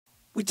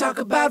We talk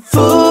about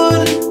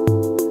food,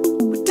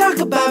 we talk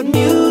about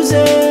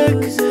music,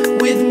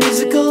 with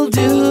musical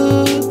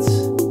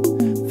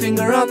dudes.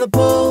 Finger on the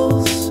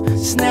pulse,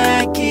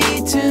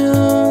 snacky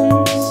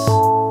tunes.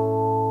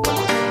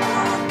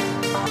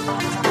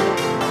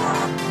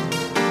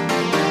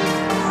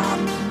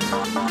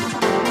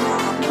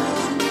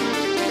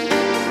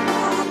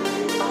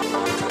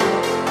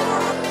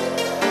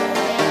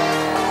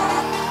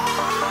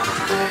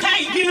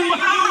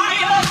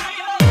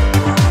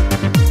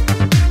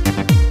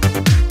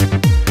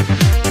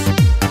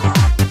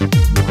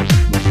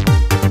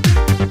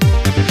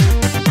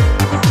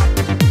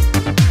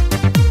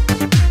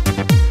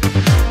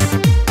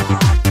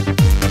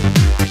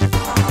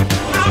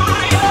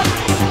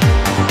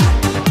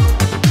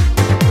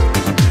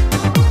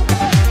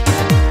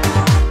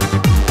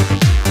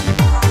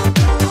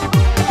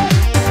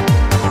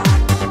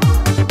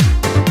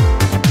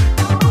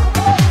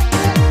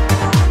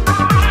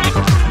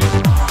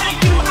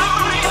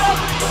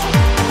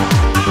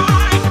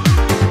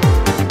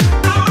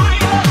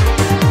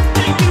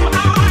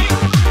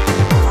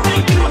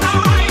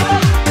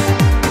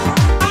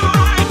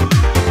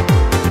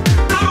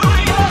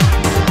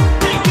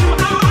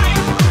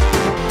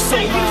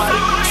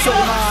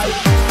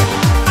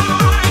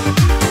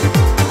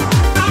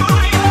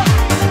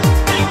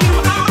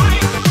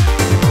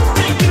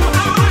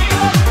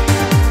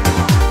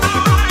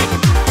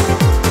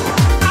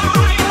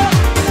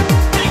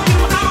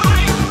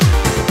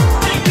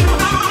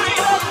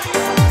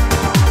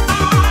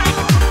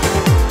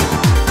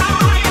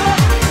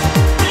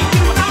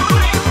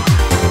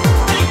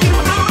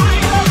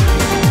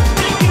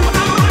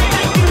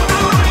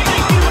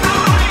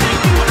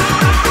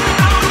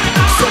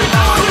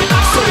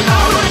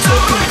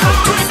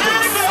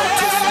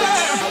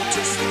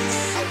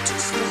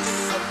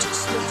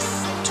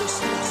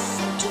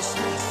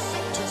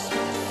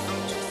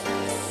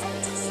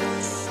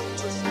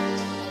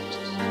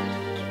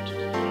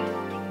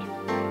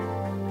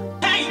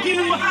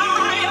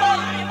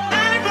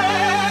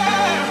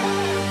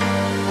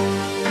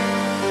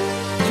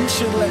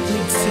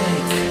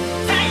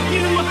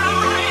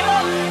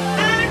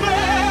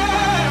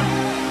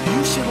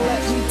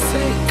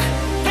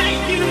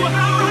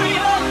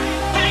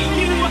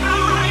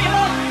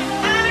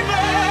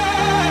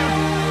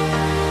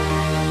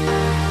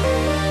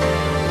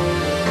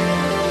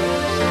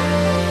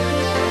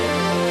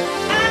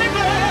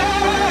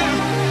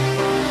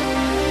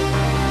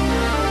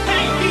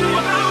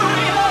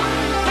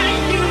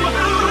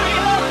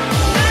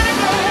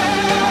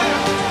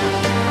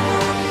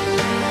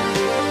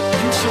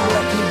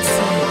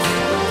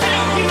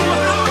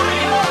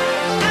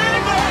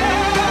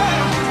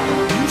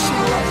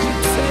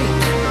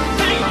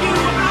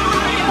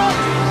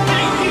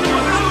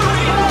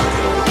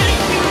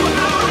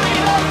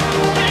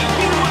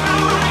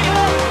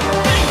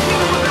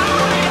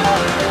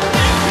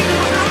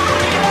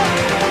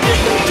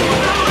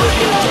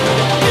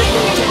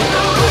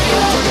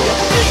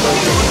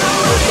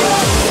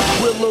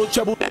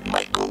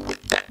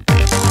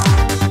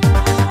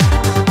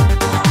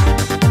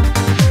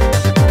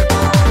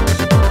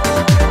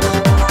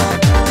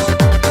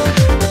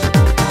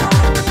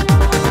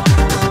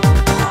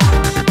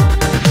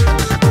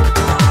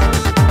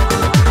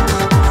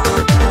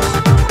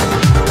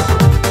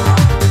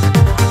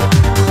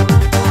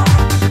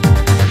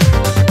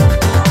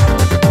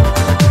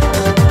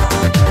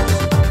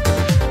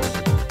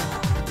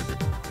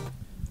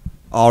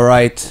 All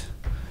right,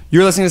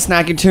 you're listening to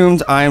Snacky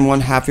Tunes. I am one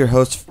half your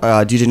host,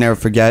 DJ Never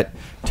Forget.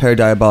 Terry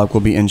Diabolic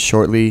will be in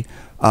shortly.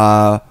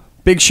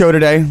 Big show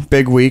today,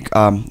 big week.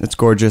 It's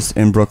gorgeous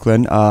in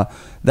Brooklyn.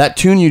 That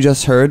tune you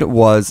just heard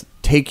was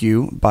Take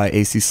You by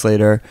AC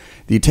Slater,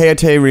 the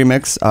Teate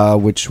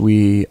remix, which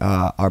we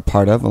are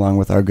part of, along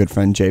with our good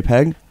friend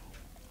JPEG,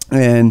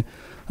 and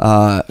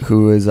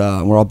who is,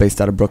 we're all based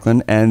out of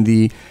Brooklyn. And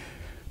the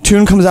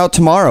tune comes out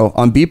tomorrow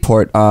on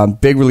Beatport.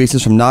 Big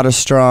releases from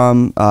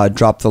Notastrom,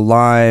 Drop the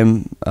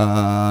Lime,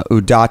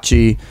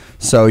 Udachi.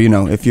 So, you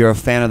know, if you're a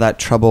fan of that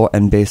trouble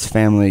and bass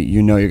family,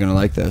 you know you're going to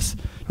like this.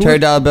 Terry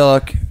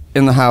Diabolic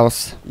in the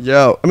house.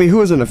 Yo, I mean,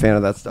 who isn't a fan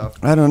of that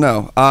stuff? I don't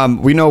know.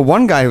 We know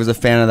one guy who's a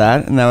fan of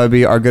that, and that would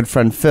be our good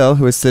friend Phil,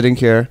 who is sitting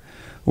here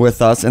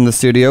with us in the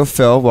studio.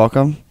 Phil,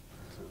 welcome.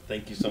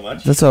 Thank you so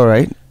much. That's all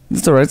right.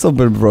 It's all right. It's a little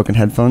bit of a broken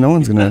headphone. No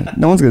one's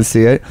gonna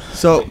see it.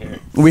 So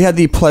we had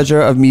the pleasure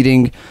of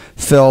meeting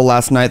Phil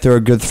last night through our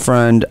good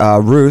friend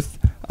Ruth,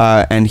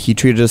 and he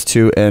treated us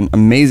to an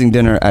amazing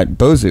dinner at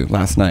Bozu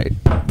last night.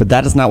 But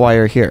that is not why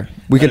you're here.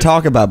 We could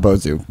talk about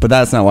Bozu, but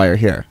that's not why you're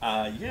here.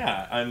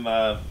 Yeah,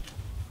 I'm.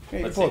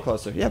 Hey, pull it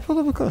closer. Yeah, pull it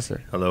a little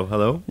closer. Hello,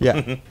 hello.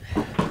 Yeah.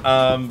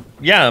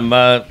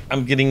 Yeah,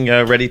 I'm getting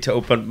ready to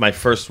open my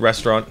first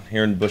restaurant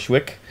here in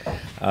Bushwick,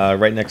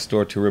 right next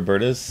door to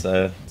Roberta's.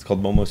 It's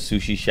called Momo's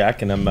Sushi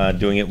Shack, and I'm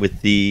doing it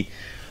with the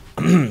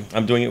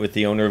I'm doing it with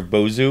the owner of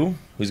Bozu,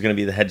 who's going to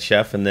be the head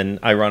chef, and then,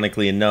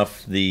 ironically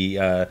enough,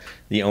 the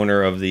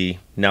owner of the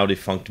now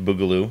defunct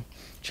Boogaloo,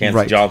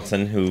 Chance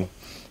Johnson, who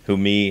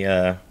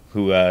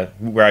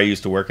where I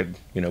used to work at,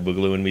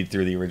 Boogaloo, and we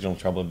threw the original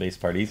Trouble and Bass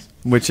parties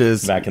which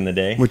is back in the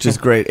day. which is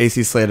great.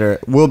 AC Slater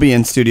will be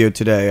in studio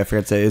today. I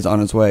forgot to say, is on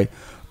his way.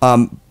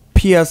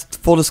 P.S.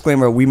 Full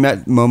disclaimer: we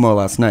met Momo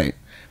last night.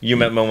 You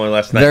met Momo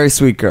last night. Very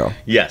sweet girl.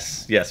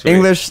 Yes.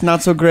 English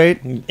not so great,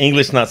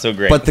 English not so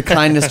great. but the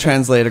kindness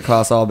translated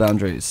across all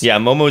boundaries. Yeah,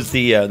 Momo's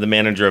the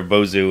manager of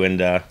Bozu,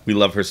 and we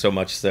love her so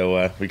much,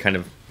 so we kind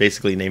of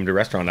basically named a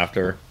restaurant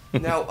after her.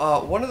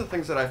 Now, one of the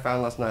things that I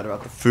found last night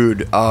about the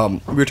food,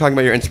 we were talking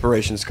about your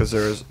inspirations because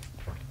there's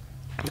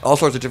all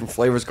sorts of different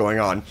flavors going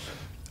on,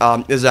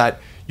 is that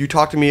you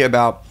talked to me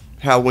about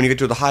how when you get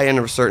to the high end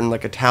of a certain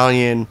like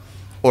Italian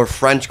or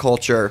French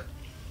culture,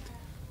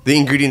 the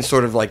ingredients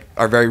sort of like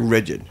are very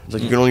rigid. It's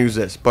like you can only use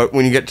this. But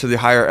when you get to the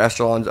higher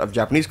echelons of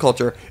Japanese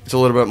culture, it's a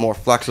little bit more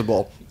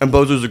flexible. And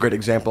Bozu is a great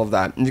example of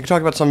that. And you can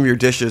talk about some of your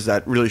dishes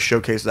that really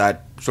showcase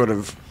that sort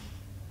of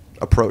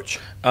approach.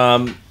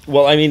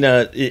 Well, I mean,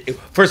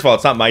 first of all,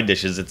 it's not my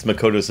dishes; it's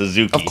Makoto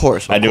Suzuki. Of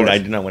course, I do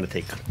not want to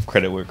take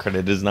credit where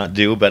credit is not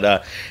due.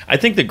 But I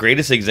think the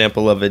greatest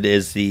example of it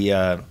is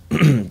the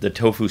the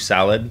tofu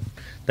salad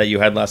that you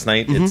had last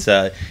night.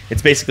 Mm-hmm.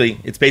 It's basically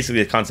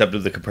the concept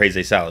of the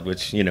caprese salad,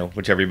 which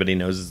everybody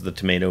knows is the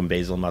tomato and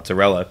basil and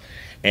mozzarella.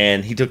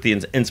 And he took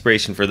the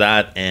inspiration for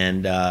that,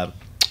 and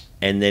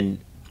then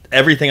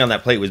everything on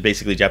that plate was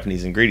basically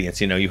Japanese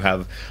ingredients. You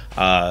have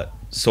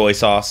soy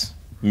sauce,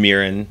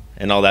 mirin,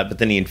 and all that, but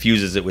then he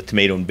infuses it with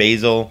tomato and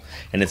basil,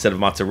 and instead of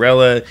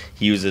mozzarella,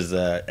 he uses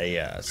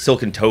a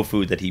silken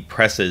tofu that he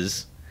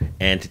presses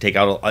and to take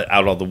out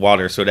all the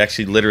water, so it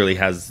actually literally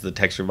has the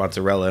texture of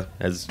mozzarella,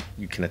 as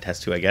you can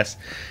attest to, I guess.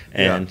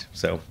 And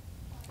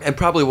And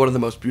probably one of the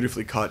most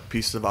beautifully cut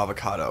pieces of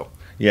avocado.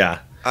 Yeah.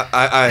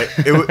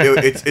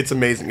 It's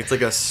amazing. It's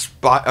like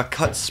a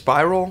cut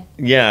spiral.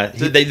 Yeah,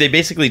 they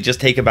basically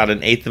just take about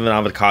an eighth of an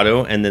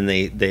avocado, and then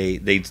they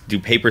do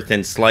paper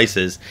thin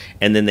slices,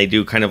 and then they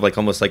do kind of like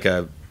almost like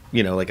a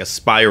like a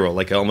spiral,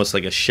 like almost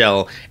like a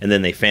shell, and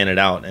then they fan it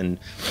out. And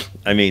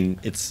I mean,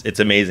 it's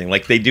amazing.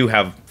 Like they do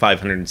have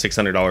 $500 and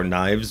 $600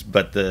 knives,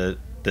 but the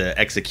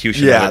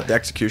execution. Yeah, the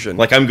execution.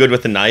 Like I'm good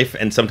with a knife,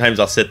 and sometimes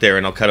I'll sit there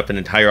and I'll cut up an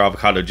entire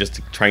avocado just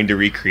trying to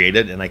recreate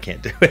it, and I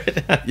can't do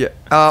it. Yeah,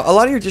 a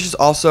lot of your dishes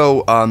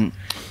also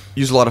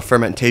use a lot of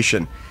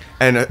fermentation,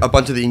 and a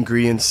bunch of the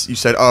ingredients you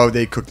said,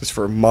 they cook this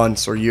for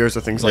months or years or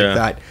things like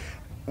that.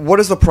 What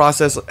is the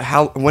process?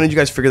 When did you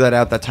guys figure that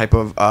out? That type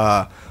of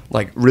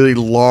like really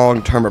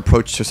long-term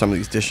approach to some of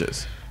these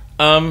dishes.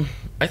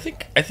 I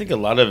think a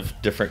lot of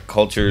different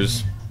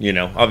cultures,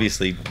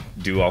 obviously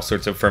do all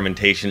sorts of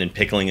fermentation and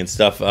pickling and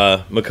stuff.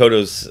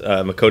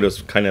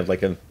 Makoto's kind of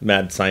like a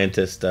mad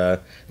scientist.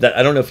 That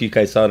I don't know if you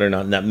guys saw it or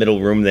not. In that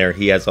middle room there,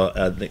 he has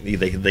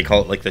they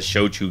call it like the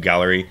shochu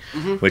gallery,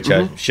 which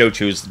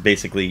shochu is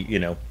basically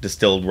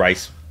distilled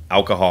rice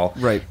alcohol,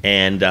 right?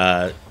 And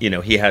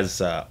he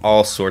has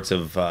all sorts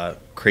of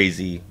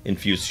crazy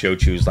infused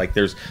shochus. Like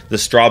there's the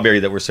strawberry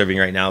that we're serving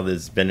right now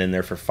that's been in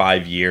there for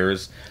 5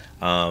 years.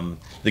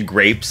 The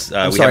grapes.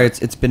 I'm sorry,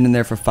 it's been in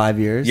there for 5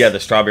 years. Yeah, the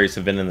strawberries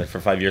have been in there for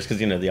 5 years because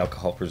the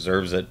alcohol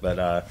preserves it.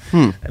 But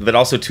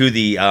also too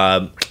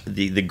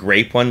the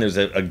grape one. There's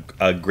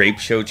a grape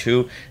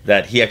shochu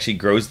that he actually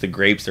grows the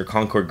grapes. They're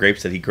Concord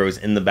grapes that he grows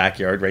in the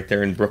backyard right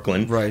there in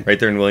Brooklyn, right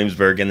there in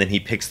Williamsburg, and then he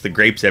picks the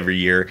grapes every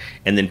year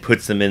and then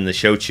puts them in the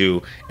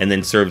shochu and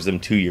then serves them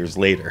 2 years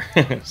later.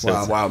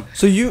 Wow.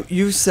 So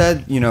you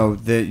said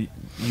that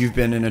you've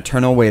been an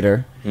eternal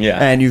waiter.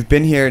 Yeah. And you've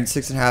been here in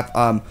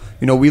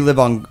 6.5. We live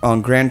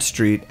on Grand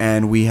Street,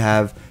 and we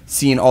have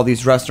seen all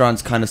these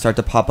restaurants kind of start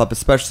to pop up,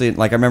 especially,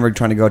 like, I remember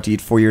trying to go out to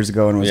eat 4 years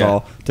ago, and it was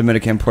all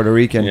Dominican, Puerto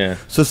Rican. Yeah.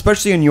 So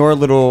especially in your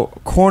little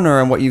corner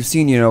and what you've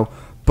seen,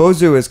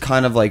 Bozu is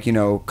kind of like,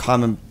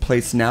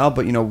 commonplace now,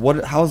 but, what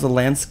was the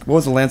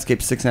landscape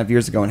 6.5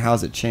 years ago, and how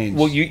has it changed?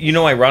 Well,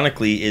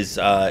 ironically, is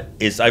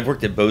I've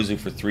worked at Bozu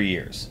for 3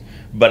 years,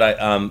 but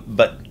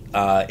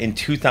in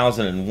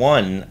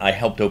 2001, I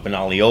helped open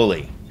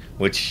Alioli,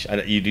 which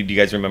do you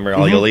guys remember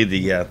Alioli,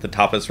 the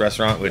tapas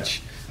restaurant,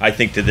 which I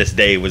think to this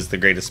day was the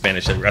greatest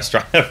Spanish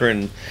restaurant ever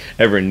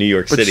in New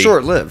York City. But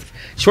short-lived.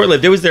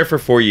 Short-lived. It was there for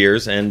 4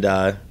 years, and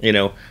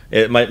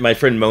my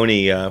friend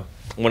Moni,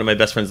 one of my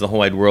best friends in the whole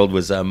wide world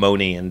was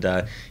Moni, and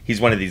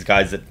he's one of these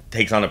guys that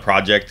takes on a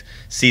project,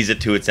 sees it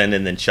to its end,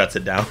 and then shuts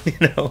it down.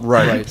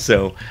 Right.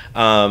 So,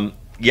 the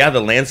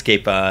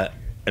landscape.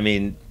 I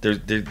mean, there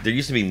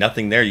used to be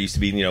nothing there. It used to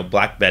be,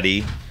 Black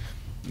Betty.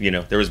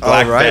 There was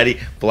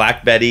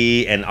Black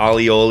Betty, and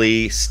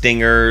Alioli,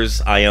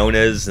 Stingers,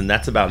 Iona's, and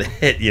that's about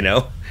it.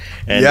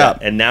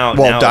 And now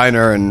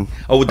Diner and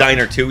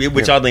Diner too.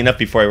 Which oddly enough,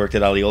 before I worked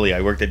at Alioli, I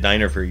worked at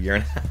Diner for a year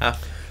and a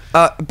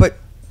half. But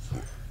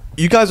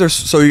you guys are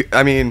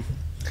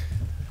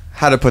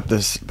how to put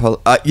this?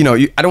 I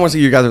don't want to say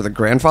you guys are the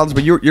grandfathers,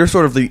 but you're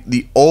sort of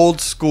the old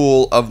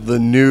school of the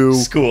new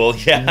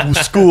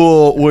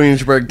school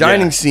Williamsburg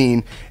dining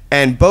scene,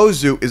 and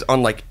Bozu is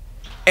unlike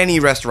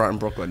any restaurant in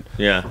Brooklyn.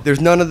 Yeah, there's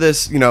none of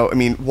this.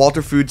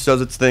 Walter Foods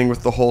does its thing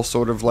with the whole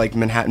sort of like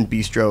Manhattan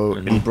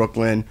Bistro in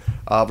Brooklyn.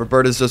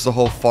 Roberta's does the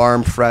whole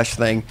farm fresh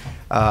thing.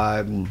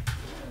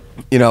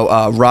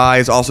 Rye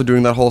is also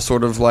doing that whole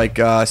sort of like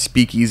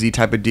speakeasy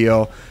type of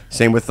deal.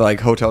 Same with like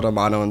Hotel Del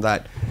Mano and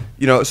that.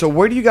 So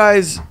where do you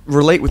guys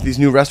relate with these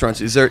new restaurants?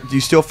 Do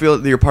you still feel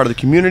that you're part of the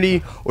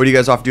community, or are you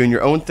guys off doing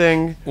your own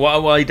thing?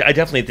 Well, I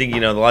definitely think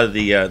a lot of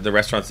the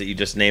restaurants that you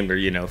just named are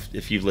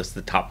if you list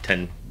the top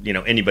 10,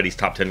 anybody's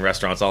top 10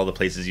 restaurants, all the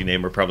places you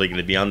name are probably going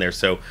to be on there.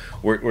 So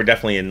we're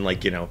definitely in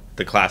like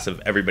the class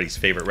of everybody's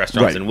favorite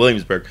restaurants in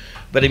Williamsburg.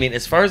 But I mean,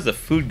 as far as the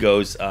food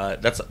goes,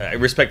 I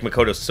respect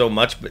Makoto so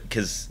much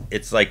because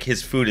it's like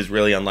his food is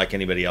really unlike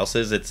anybody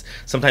else's. It's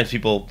sometimes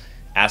people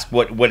ask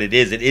what it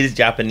is. It is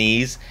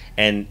Japanese,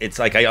 and it's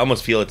like I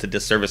almost feel it's a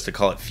disservice to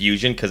call it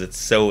fusion because it's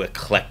so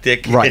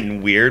eclectic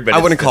and weird. But I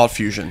wouldn't call it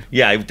fusion.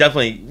 Yeah, I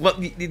definitely. Well,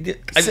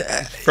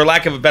 for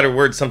lack of a better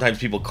word, sometimes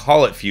people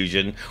call it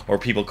fusion or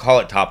people call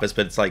it tapas,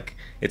 but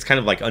it's kind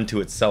of like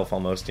unto itself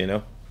almost.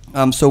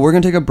 So we're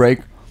gonna take a break,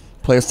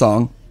 play a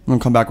song. We're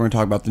gonna come back. We're gonna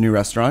talk about the new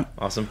restaurant.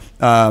 Awesome.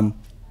 Hold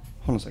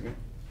on a second.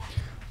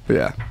 But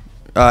yeah.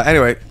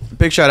 Anyway,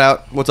 big shout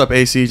out. What's up,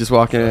 AC? Just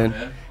walking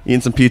in,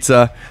 eating some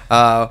pizza.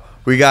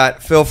 We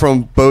got Phil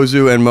from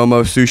Bozu and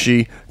Momo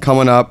Sushi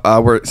coming up.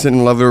 We're sitting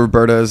in lovely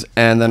Roberta's.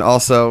 And then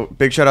also,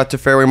 big shout out to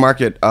Fairway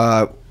Market.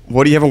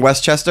 What do you have in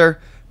Westchester?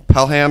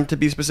 Pelham, to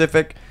be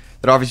specific.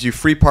 That offers you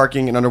free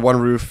parking and under one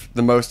roof,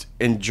 the most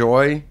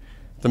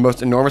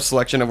enormous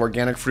selection of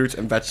organic fruits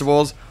and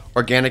vegetables,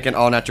 organic and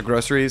all-natural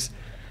groceries,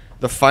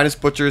 the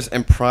finest butchers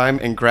and prime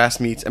and grass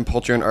meats and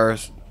poultry on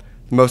earth,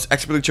 the most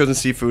expertly chosen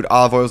seafood,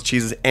 olive oils,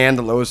 cheeses, and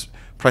the lowest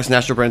priced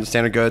national brands and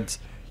standard goods.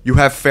 You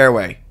have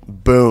Fairway.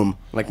 Boom.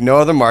 Like no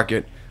other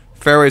market.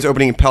 Fairway is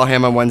opening in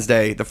Pelham on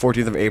Wednesday, the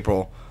 14th of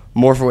April.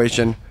 More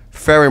information,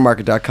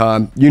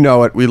 fairwaymarket.com. You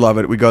know it. We love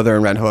it. We go there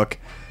in Red Hook.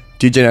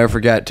 DJ Never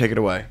Forget. Take it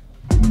away.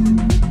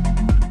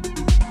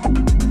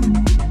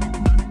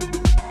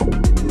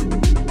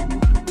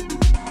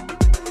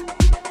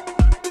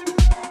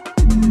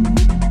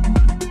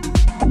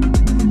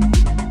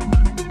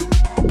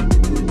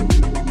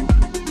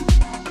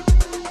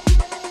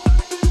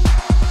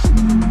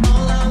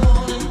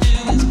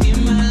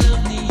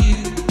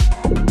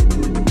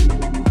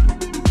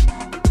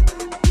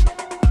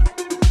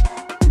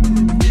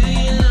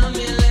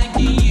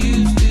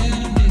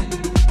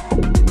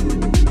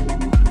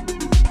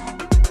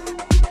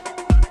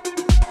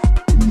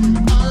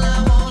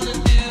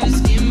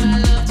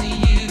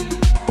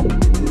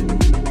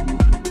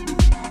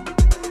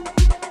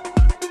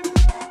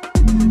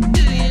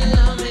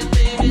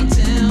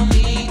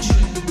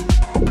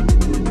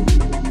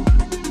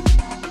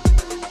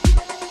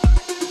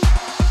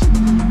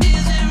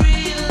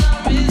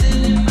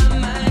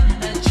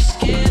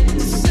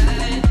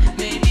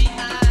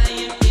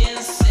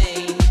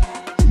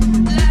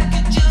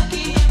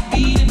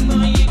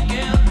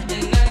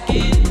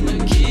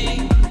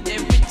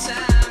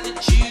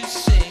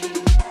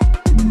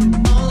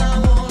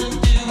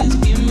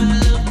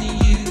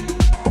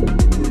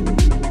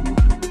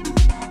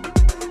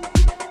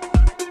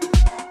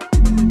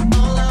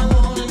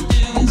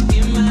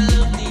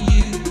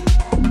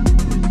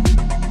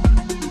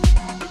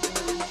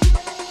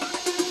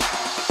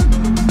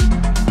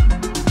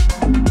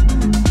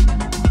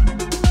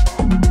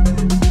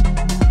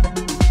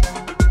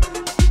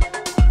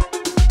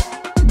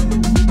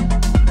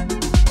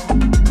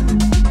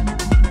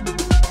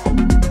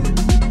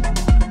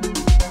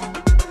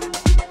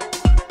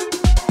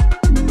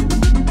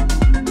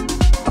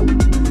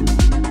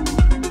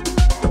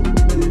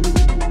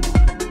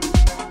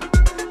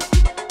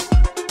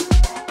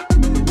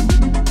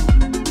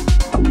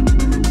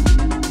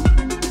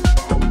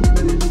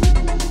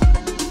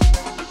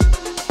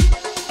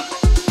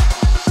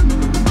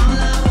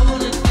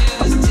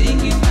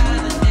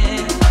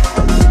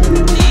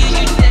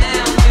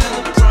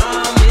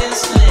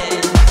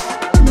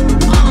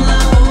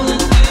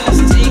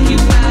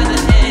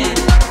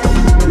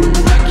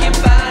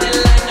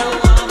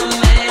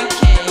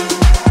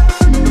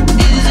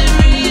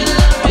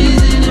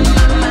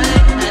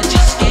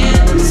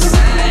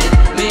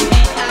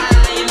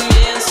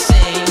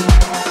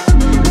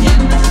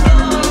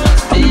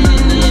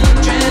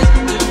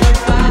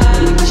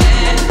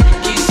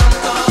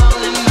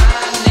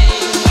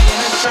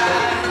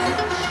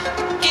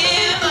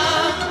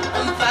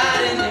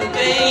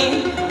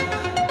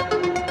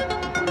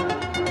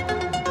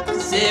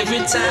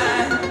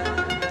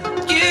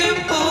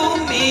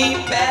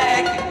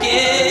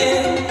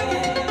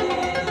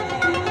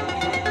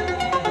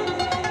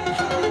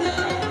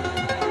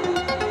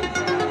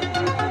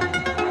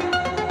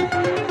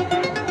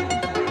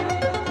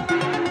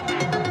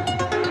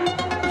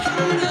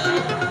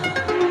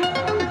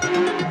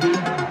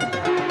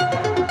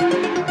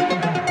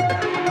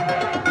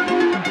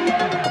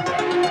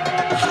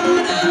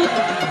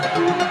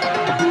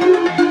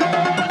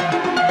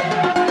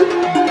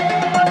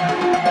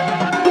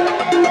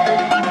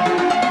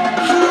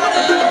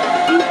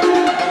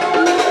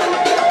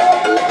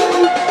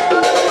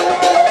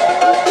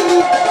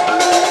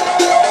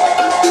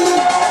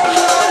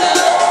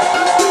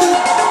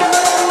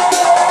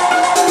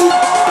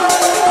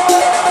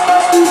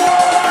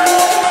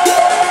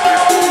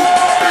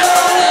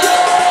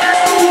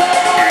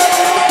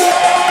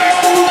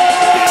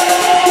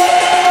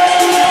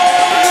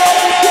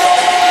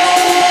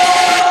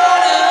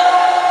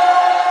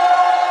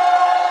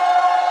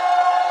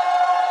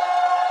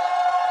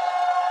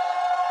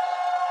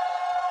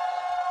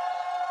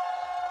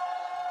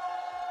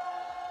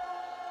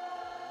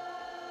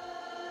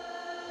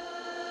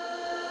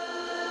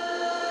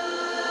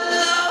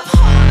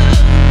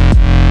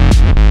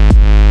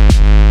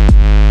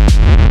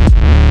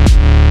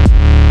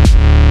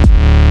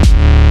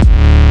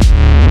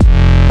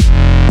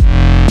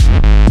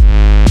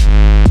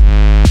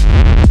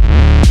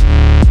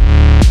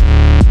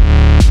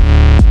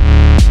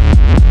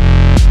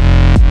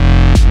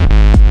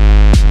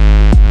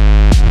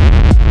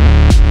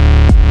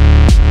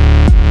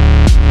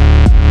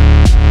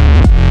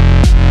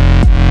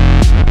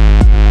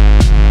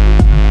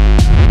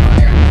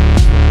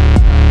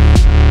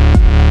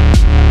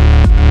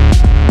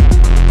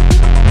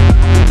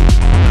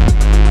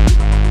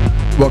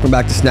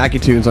 Welcome back to Snacky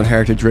Tunes on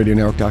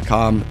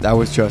heritageradionetwork.com. That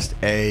was just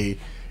a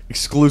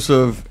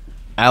exclusive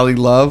Alley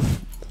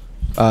Love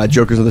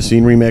Jokers of the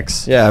Scene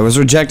remix. Yeah, it was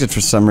rejected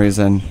for some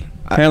reason.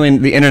 Apparently,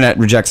 the internet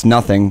rejects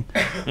nothing.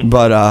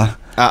 But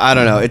I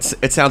don't know.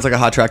 It sounds like a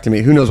hot track to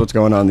me. Who knows what's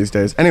going on these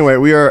days? Anyway,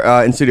 we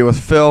are in studio with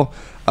Phil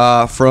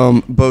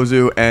from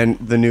Bozu and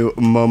the new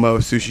Momo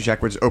Sushi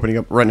Shack, which is opening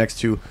up right next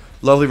to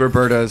lovely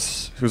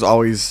Roberta's, who's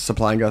always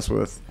supplying us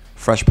with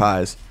fresh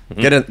pies.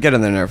 Mm-hmm. Get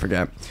in there, never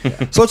forget.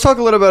 So let's talk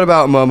a little bit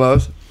about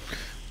Momo's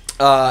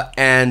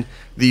and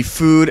the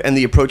food and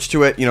the approach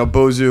to it. You know,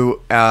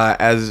 Bozu,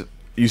 as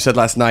you said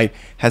last night,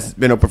 has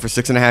been open for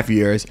 6.5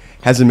 years,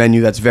 has a menu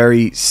that's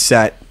very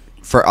set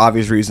for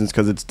obvious reasons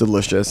because it's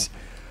delicious.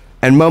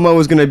 And Momo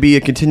is going to be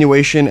a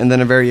continuation and then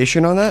a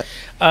variation on that?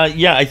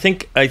 Yeah, I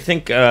think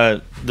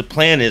the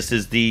plan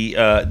is the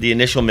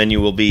initial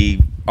menu will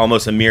be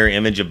almost a mirror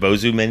image of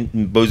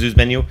Bozu's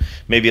menu,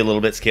 maybe a little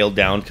bit scaled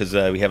down because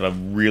we have a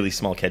really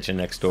small kitchen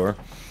next door.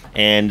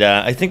 And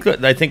I think we're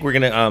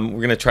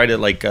gonna try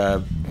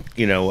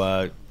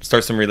to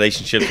start some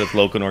relationships with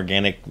local and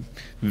organic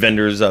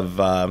vendors of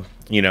of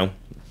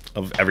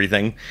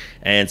everything,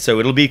 and so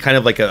it'll be kind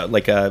of like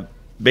a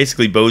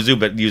basically Bozu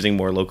but using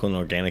more local and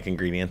organic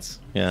ingredients.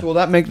 Yeah. So will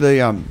that make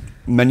the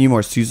menu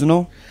more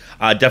seasonal?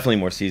 Definitely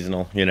more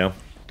seasonal.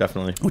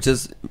 Definitely. Which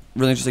is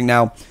really interesting.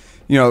 Now,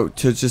 to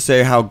just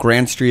say how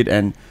Grand Street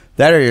and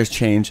that area has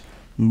changed.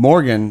 The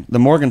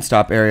Morgan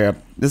Stop area,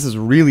 this has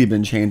really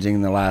been changing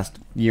in the last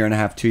year and a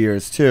half, 2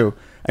 years too.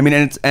 I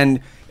mean,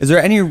 and is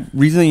there any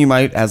reason you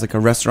might, as like a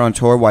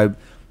restaurateur, why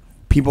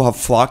people have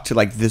flocked to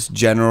like this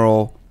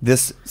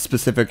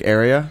specific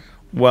area?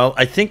 Well,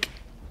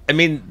 the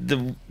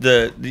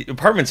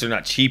apartments are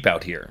not cheap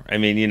out here. I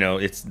mean,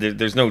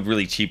 there's no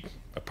really cheap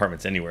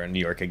apartments anywhere in New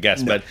York, I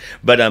guess. No.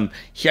 But I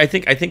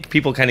think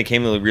people kind of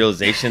came to the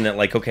realization that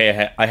like,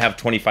 okay, I have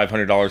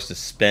 $2,500 to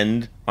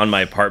spend on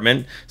my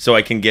apartment, so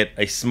I can get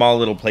a small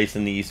little place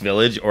in the East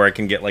Village, or I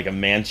can get like a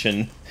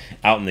mansion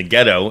out in the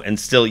ghetto, and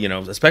still,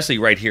 especially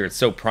right here, it's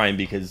so prime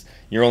because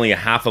you're only a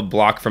half a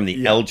block from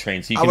the L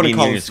train, so you can I wouldn't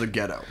call this the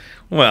ghetto.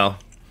 Well,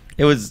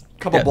 it was a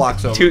couple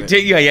blocks over. I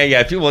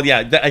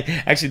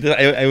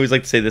always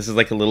like to say this is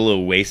like a little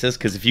oasis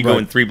because if you go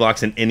in 3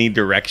 blocks in any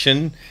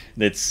direction,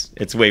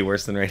 it's way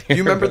worse than right here. Do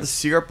you remember the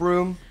syrup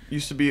room?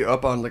 Used to be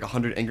up on like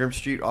 100 Ingram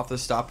Street off the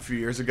stop a few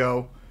years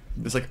ago.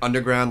 This like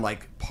underground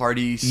like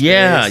party space.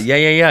 Yeah.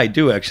 I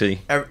do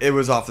actually. It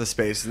was off the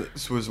space.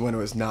 This was when it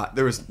was not.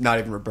 There was not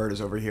even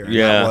Roberta's over here.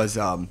 Yeah. That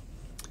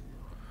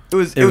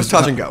was it was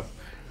touch and go.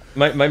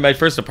 My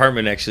first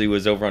apartment actually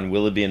was over on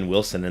Willoughby and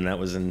Wilson, and that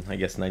was in, I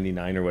guess,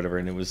 99 or whatever,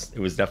 and it was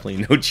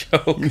definitely no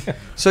joke.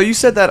 So you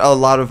said that a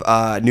lot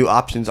of new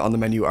options on the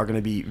menu are going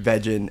to be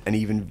veg and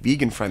even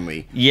vegan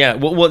friendly. Yeah,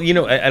 well,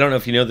 I don't know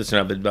if you know this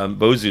or not, but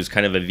Bozu is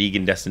kind of a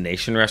vegan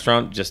destination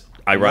restaurant. Just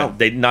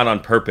they not on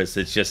purpose.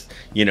 It's just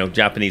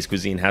Japanese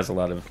cuisine has a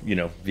lot of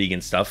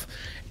vegan stuff.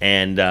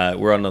 And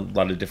we're on a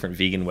lot of different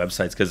vegan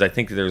websites because I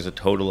think there's a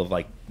total of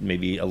like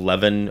maybe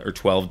 11 or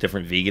 12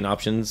 different vegan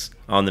options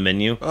on the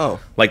menu. Oh.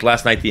 Like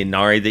last night, the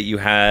inari that you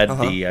had,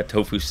 the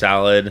tofu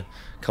salad, a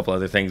couple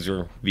other things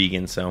were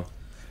vegan. So.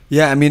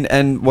 Yeah, I mean,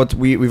 and what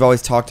we've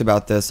always talked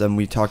about this, and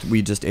we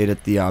just ate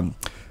at the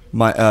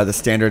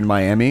Standard in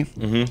Miami.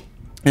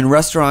 Mm-hmm. In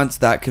restaurants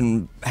that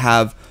can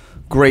have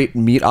great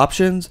meat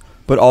options,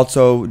 but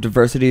also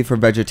diversity for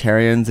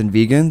vegetarians and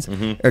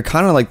vegans are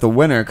kind of like the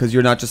winner because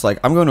you're not just like,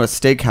 I'm going to a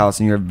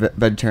steakhouse and your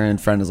vegetarian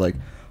friend is like,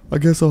 I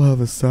guess I'll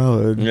have a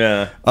salad.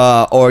 Yeah.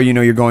 Or,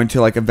 you're going to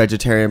like a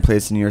vegetarian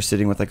place and you're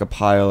sitting with like a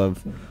pile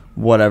of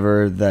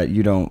whatever that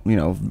you don't,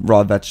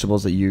 raw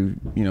vegetables that you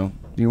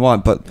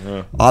want. But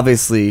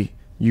obviously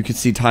you can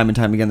see time and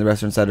time again the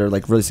restaurants that are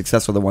like really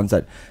successful, the ones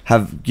that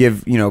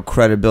give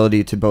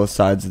credibility to both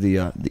sides of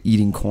the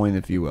eating coin,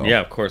 if you will. Yeah,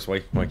 of course.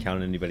 Why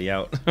count anybody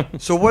out?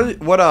 So what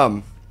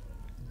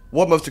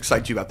most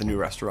excites you about the new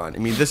restaurant? I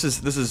mean, this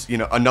is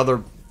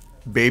another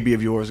baby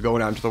of yours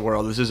going out into the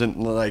world. This isn't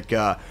like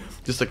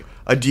just like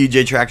a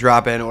DJ track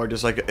drop in or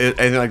just like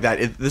anything like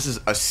that. This is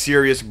a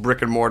serious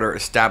brick and mortar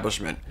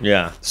establishment.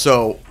 Yeah.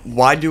 So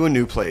why do a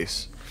new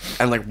place,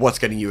 and like what's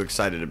getting you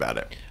excited about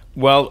it?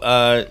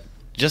 Well,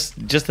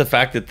 just the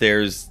fact that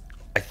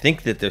I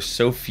think that there's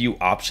so few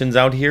options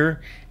out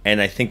here,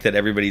 and I think that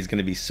everybody's going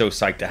to be so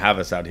psyched to have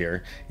us out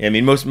here. I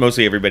mean,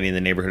 mostly everybody in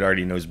the neighborhood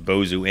already knows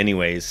Bozu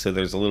anyways, so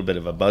there's a little bit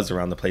of a buzz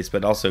around the place.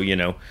 But also,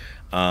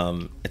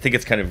 I think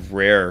it's kind of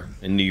rare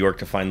in New York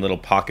to find little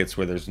pockets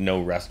where there's no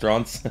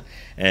restaurants.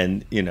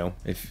 And,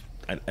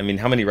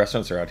 how many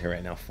restaurants are out here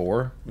right now?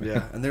 4?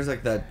 Yeah, and there's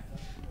like that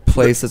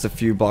place that's a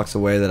few blocks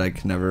away that I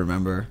can never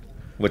remember.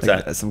 What's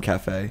like, that? Some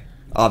cafe.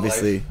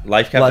 Obviously.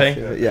 Life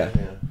Cafe? Yeah.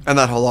 And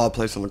that halal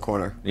place on the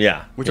corner.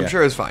 Yeah. Which I'm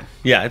sure is fine.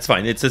 Yeah, it's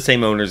fine. It's the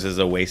same owners as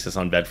Oasis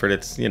on Bedford.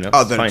 It's, it's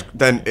fine.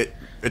 Then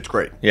it's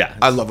great. Yeah.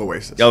 I love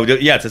Oasis. Oh,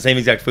 yeah, it's the same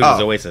exact food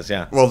as Oasis,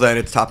 yeah. Well, then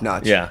it's top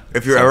notch. Yeah.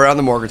 If you're ever around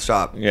the Morgan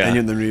Stop and you're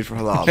in the need for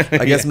halal.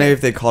 I guess maybe if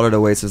they called it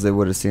Oasis, it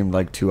would have seemed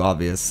like too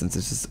obvious since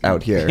it's just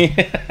out here.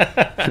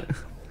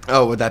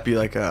 Oh, would that be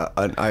like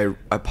a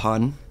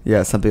pun?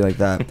 Yeah, something like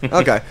that.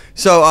 Okay.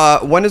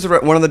 So when is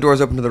one of the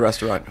doors open to the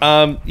restaurant?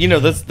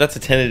 That's a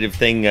tentative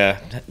thing,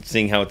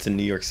 seeing how it's in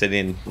New York City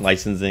and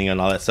licensing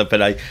and all that stuff.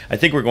 But I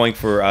think we're going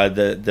for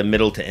the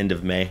middle to end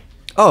of May.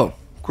 Oh,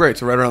 great.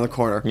 So right around the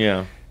corner.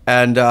 Yeah.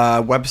 And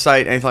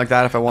website, anything like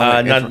that if I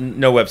want to...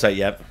 No website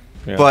yet.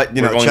 Yeah. But,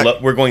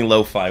 we're going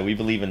lo-fi. We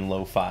believe in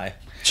lo-fi.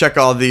 Check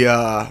all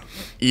the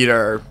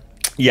eater...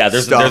 Yeah,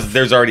 stuff.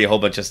 there's already a whole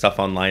bunch of stuff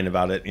online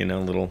about it.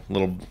 Little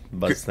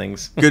buzz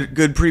things.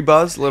 Good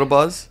pre-buzz, little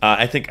buzz.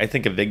 I think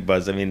a big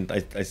buzz. I mean,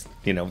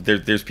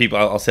 there's people.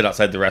 I'll sit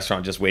outside the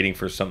restaurant just waiting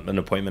for an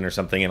appointment or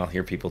something, and I'll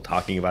hear people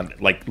talking about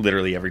it like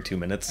literally every 2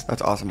 minutes.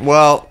 That's awesome.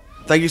 Well,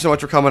 thank you so much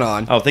for coming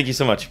on. Oh, thank you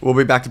so much. We'll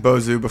be back to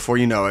Bozu before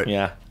you know it.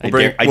 Yeah, I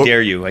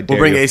dare you. We'll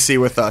bring AC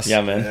with us.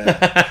 Yeah, man.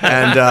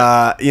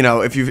 And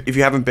if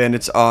you haven't been,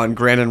 it's on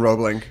Grand and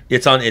Roebling.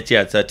 It's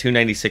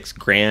 296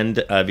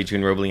 Grand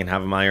between Roebling and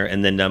Havemeyer,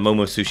 and then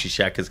Momo Sushi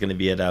Shack is going to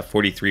be at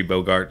 43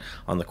 Bogart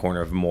on the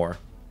corner of Moore.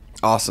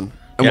 Awesome.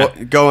 And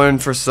we'll go in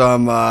for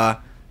some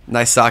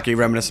nice sake,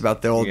 reminisce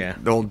about the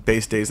old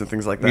base days and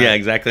things like that. Yeah,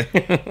 exactly.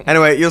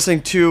 Anyway, you're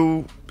listening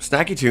to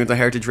Snacky Tunes on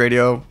Heritage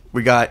Radio.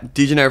 We got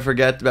DJ Never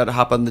Forget about to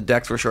hop on the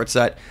decks for a short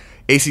set.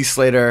 AC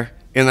Slater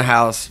in the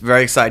house,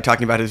 very excited,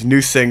 talking about his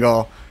new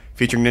single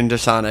featuring Ninja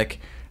Sonic,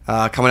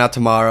 coming out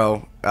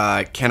tomorrow.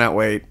 Cannot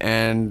wait.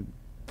 And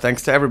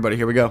thanks to everybody.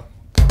 Here we go.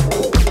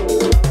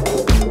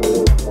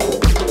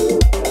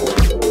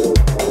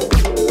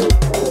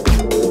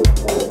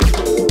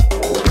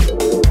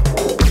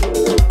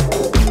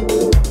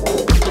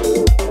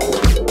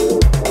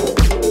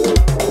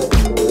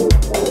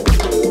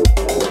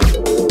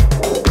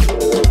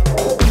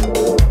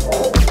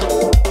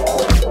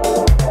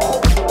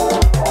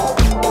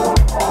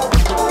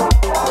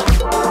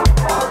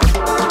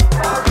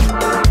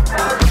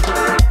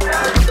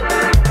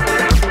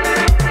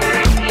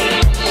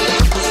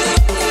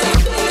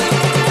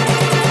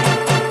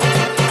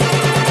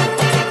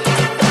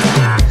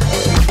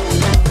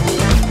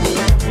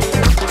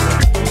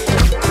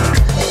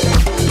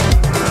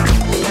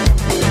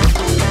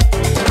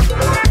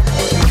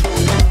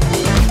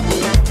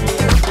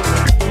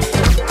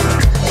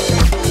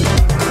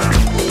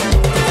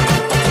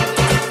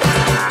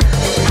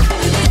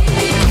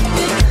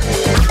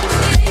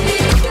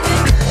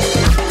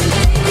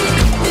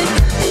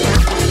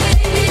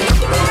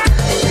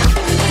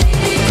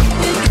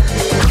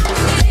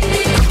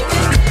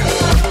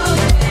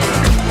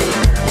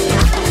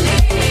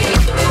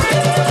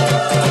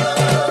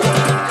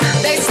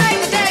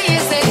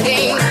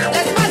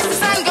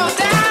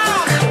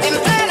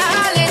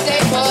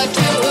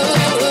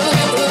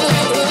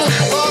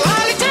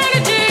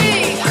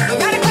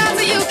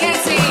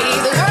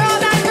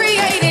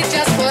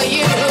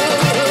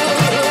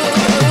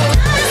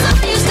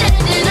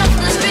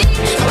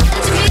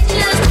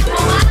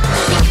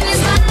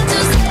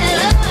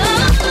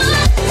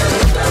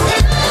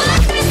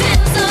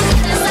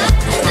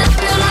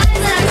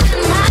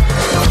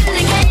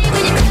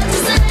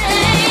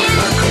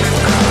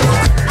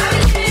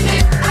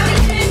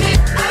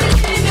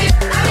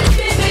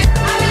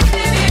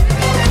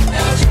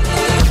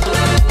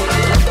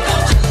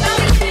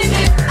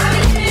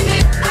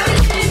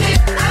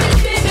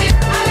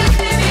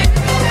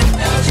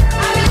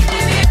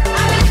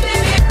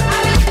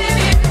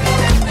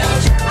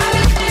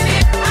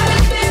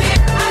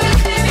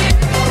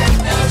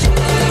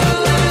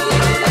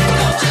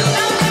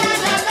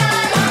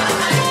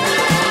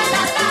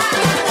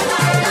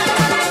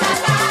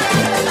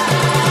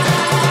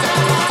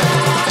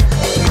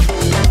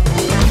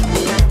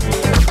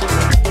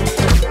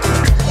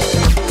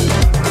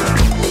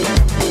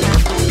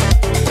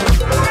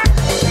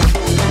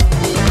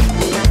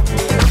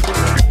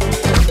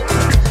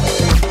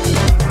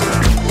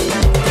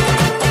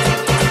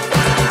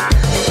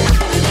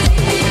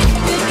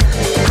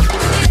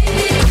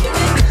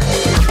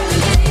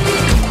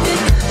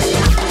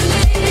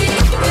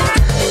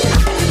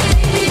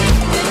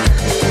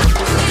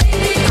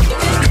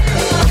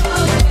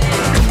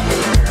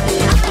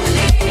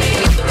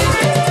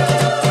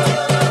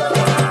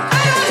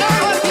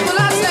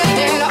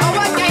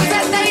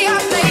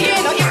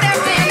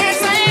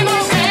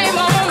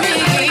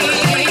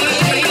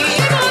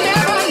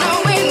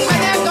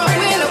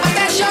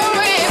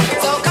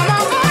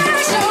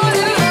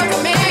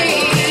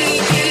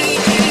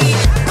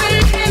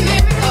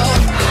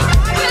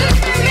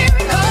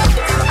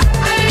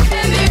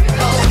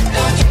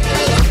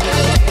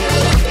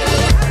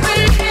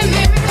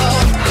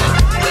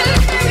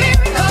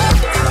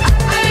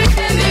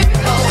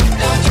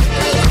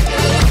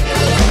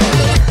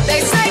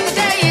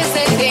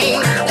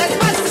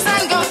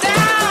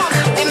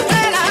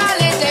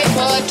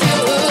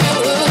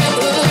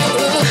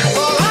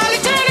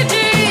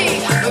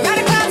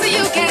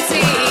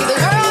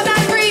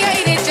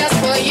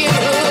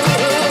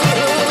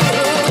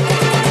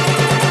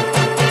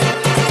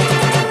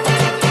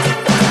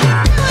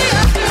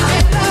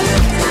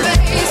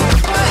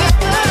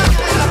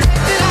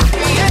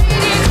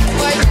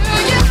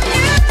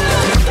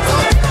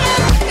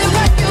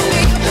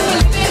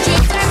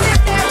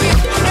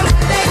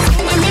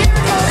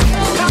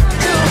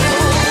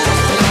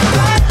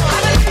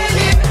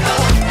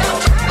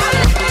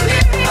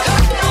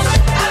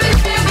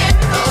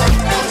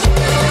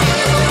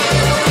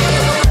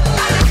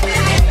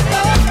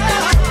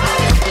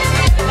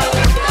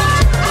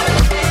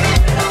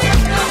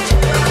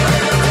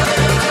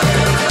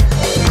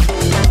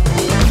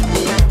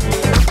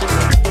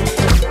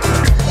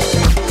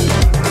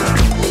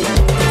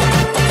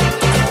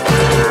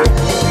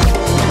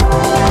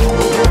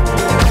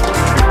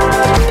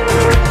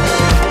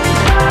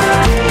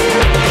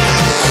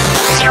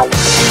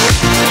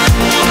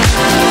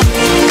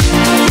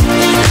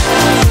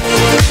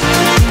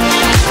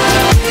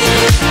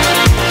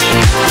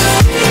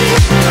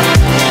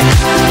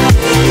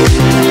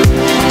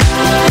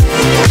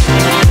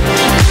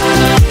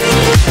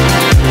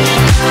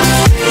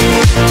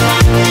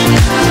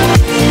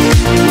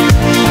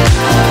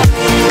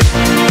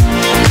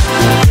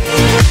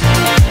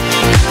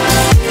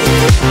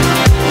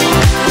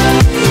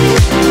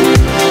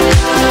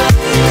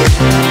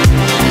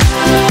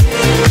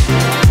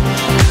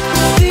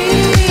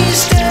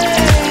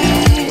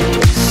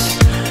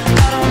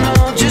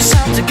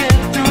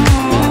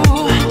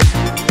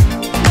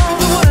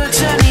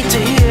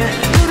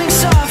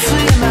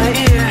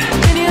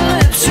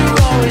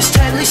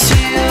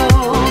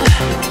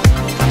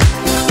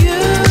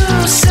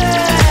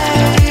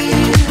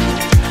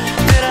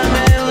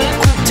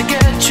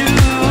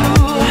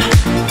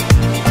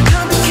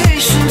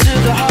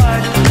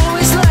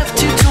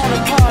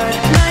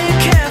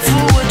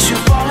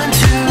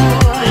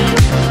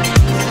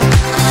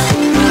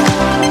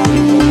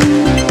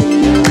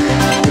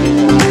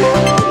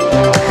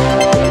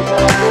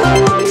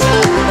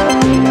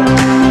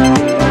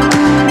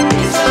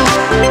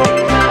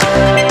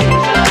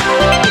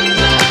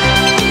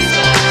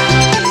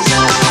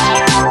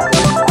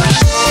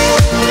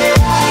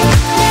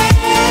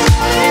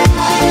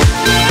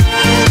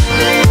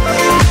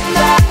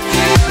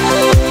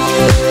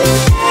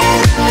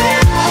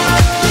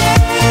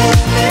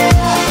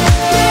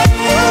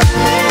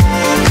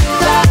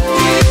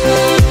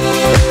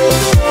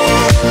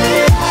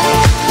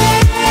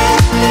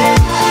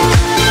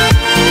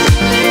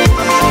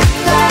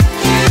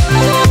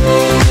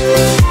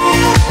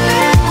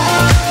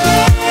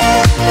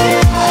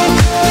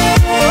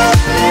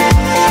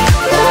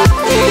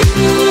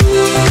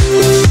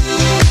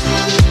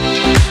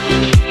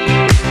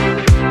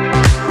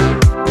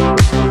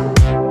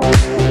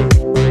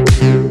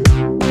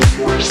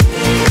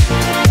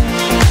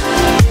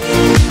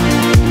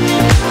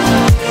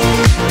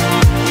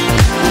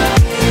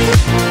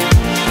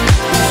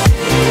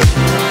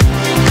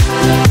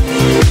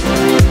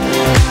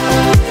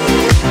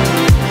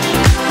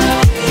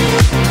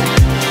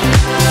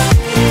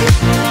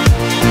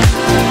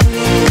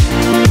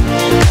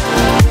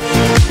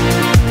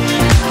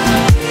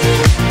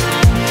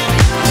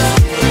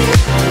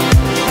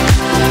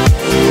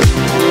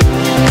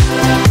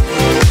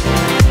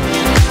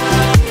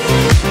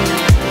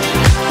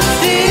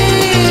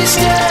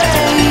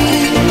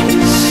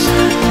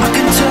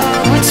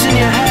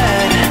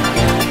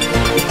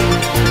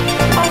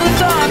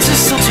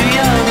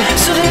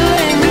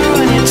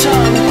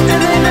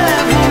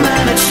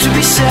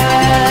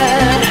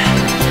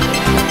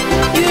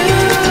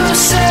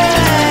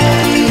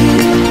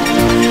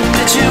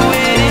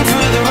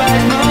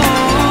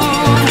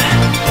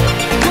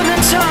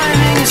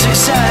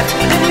 attack,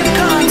 and you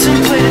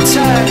contemplate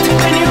attack,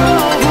 and you're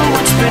over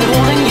what's been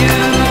holding you.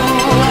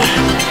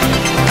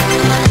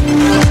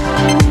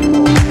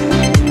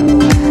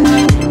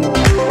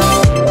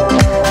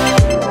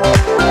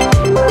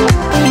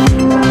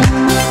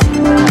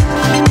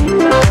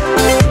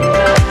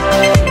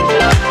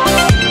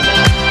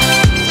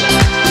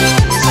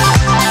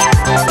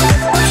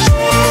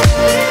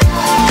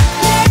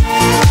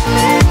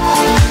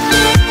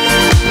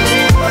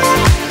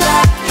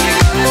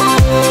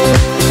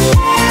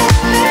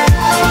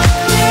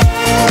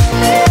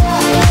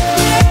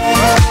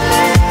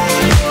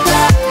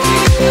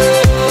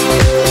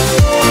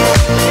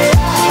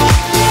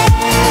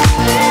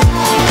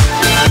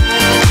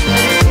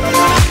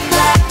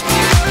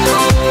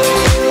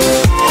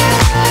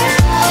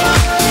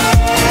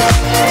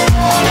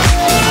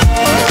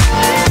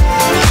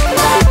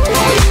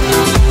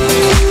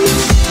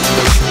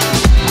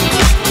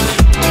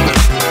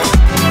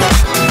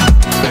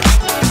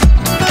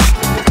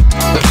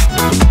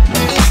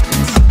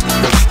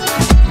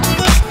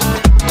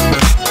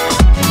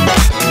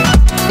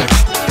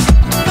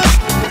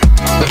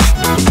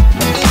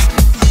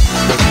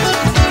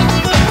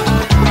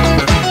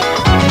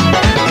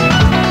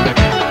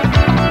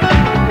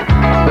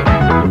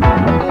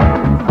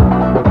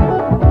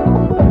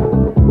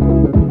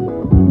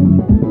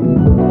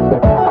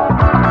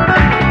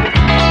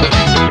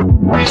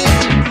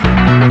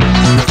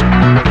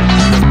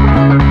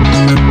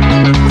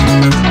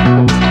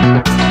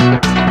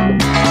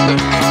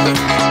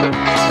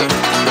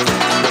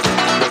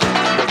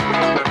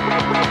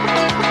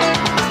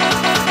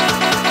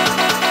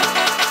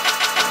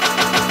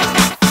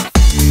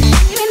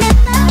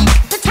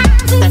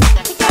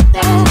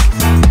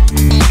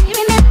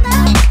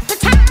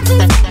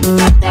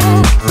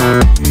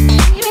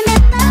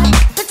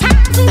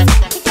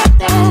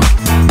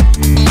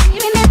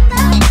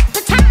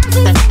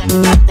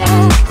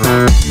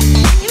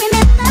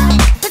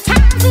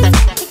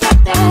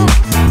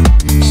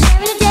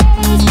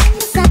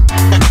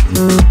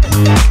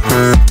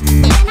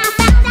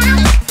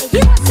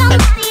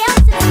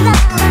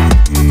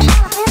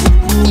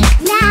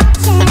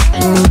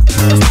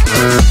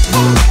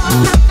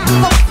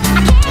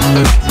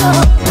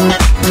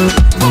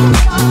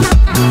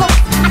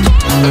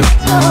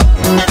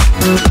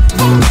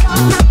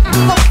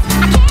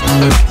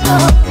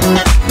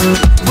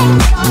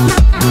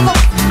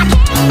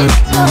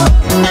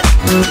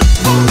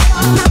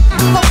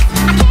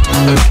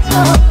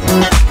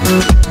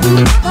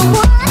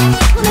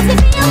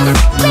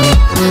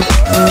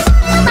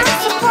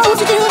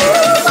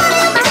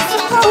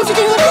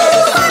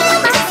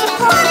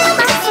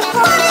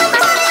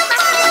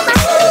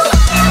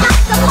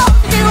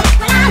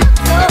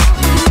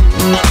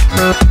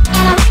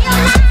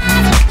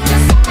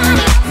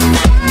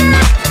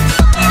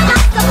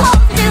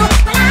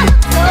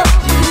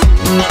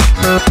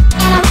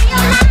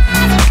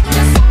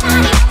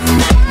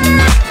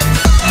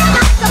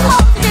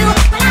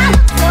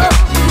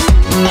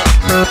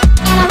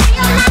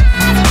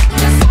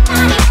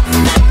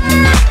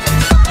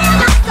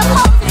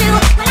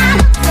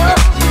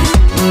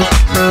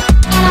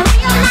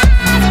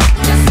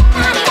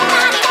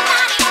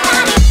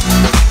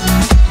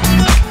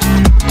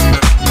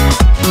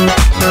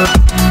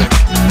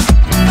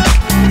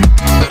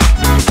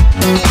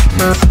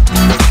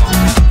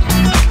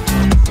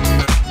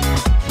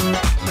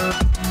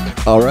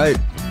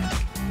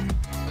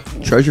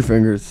 Treasure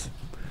Fingers.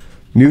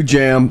 New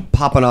jam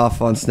popping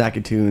off on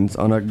Snacky Tunes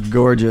on a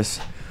gorgeous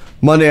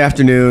Monday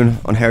afternoon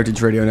on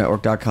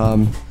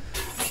heritageradionetwork.com.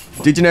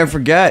 Did you never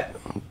forget?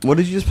 What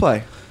did you just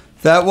play?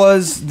 That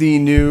was the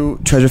new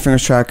Treasure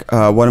Fingers track,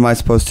 What Am I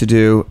Supposed to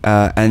Do?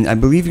 And I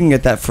believe you can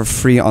get that for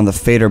free on the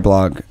Fader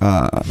blog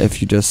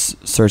if you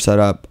just search that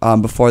up.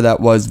 Before that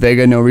was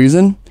Vega No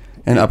Reason,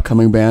 an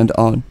upcoming band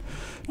on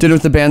Dinner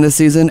with the Band this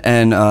season,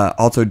 and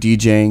also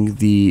DJing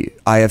the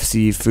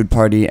IFC food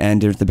party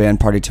and Dinner with the Band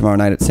party tomorrow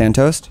night at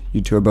Santos.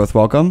 You two are both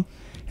welcome.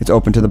 It's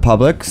open to the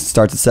public.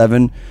 Starts at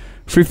 7.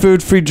 Free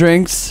food, free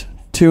drinks.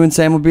 2 and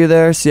Sam will be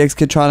there. CX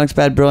Kidtronics,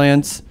 Bad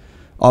Brilliance.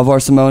 Alvar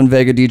Simone,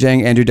 Vega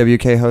DJing, Andrew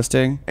WK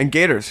hosting. And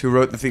Gators, who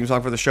wrote the theme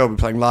song for the show, will be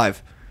playing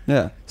live.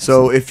 Yeah.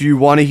 So if you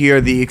want to hear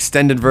the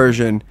extended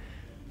version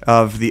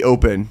of the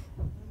open,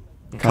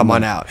 come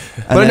on out.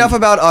 But enough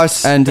about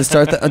us. And to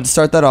start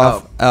that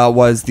off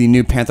was the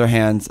new Panther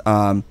Hands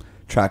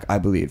track, I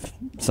believe.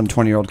 Some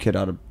 20-year-old kid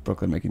out of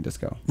Brooklyn making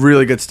disco.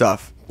 Really good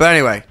stuff. But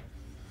anyway,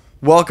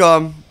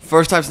 welcome.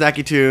 First time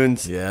Snacky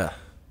Tunes. Yeah.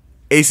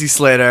 AC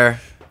Slater.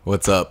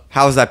 What's up?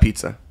 How was that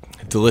pizza?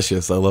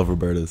 Delicious. I love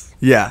Roberta's.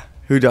 Yeah.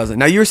 Who doesn't?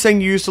 Now, you were saying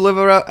you used to live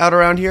out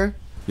around here?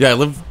 Yeah, I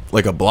live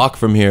like a block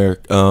from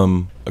here,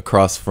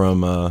 across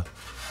from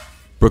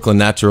Brooklyn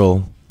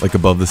Natural, like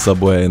above the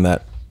subway and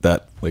that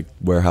like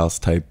warehouse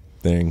type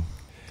thing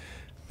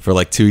for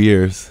like 2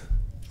 years.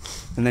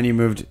 And then you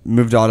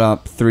moved on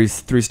up three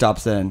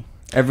stops in.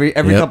 Every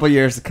couple of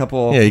years,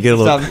 Yeah, you get a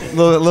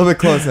little bit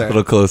closer. A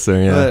little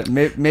closer, yeah.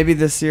 But maybe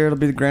this year it'll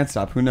be the Grand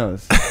Stop. Who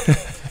knows?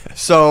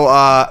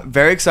 So,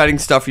 very exciting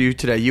stuff for you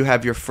today. You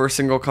have your first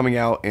single coming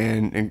out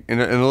in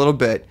a little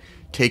bit,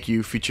 "Take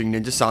You," featuring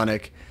Ninja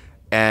Sonic,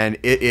 and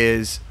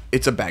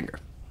it's a banger.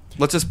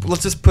 Let's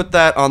just put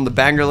that on the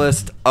banger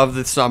list of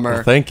the summer.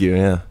 Well, thank you.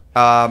 Yeah.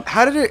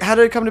 How did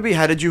it come to be?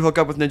 How did you hook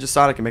up with Ninja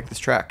Sonic and make this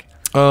track?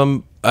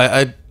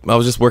 I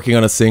was just working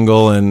on a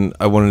single, and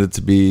I wanted it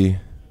to be,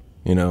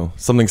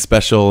 something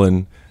special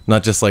and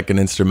not just like an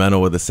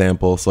instrumental with a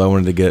sample. So I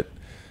wanted to get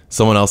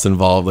someone else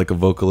involved, like a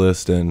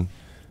vocalist, and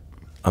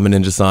I'm a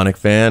Ninja Sonic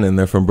fan, and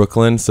they're from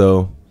Brooklyn,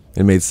 so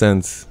it made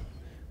sense.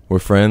 We're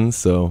friends,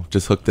 so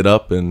just hooked it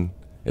up, and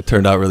it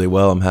turned out really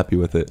well. I'm happy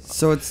with it.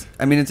 So it's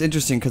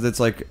interesting because it's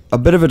like a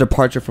bit of a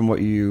departure from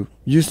what you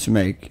used to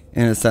make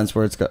in a sense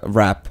where it's got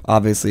rap,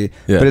 obviously,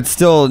 but it's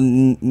still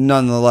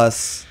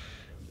nonetheless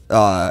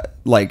it's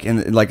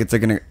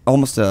like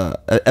almost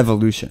a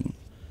evolution.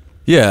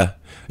 Yeah.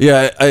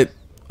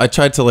 I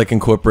tried to like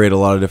incorporate a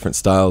lot of different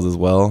styles as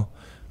well.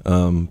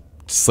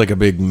 Just like a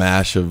big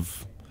mash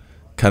of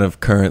kind of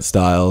current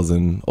styles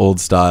and old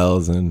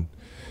styles, and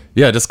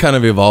just kind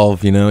of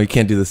evolve. You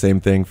can't do the same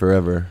thing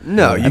forever.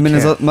 No, I mean,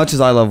 as much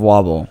as I love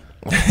Wobble,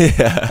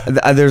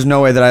 there's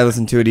no way that I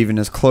listen to it even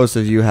as close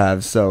as you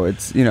have. So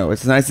it's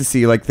it's nice to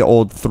see like the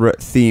old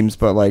themes,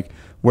 but like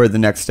where the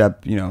next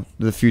step,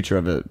 the future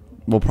of it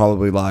will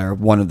probably lie, or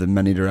one of the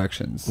many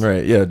directions.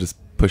 Right. Yeah. Just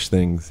push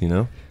things.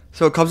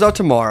 So it comes out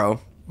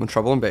tomorrow on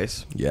Trouble and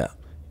Bass. Yeah.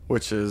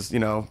 Which is,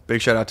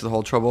 big shout out to the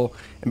whole Trouble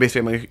and Bass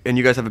family. And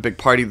you guys have a big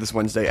party this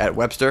Wednesday at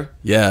Webster.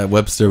 Yeah, at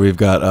Webster, we've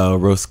got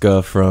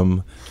Roska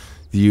from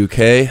the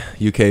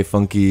UK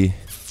funky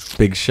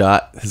big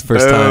shot. His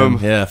first Boom.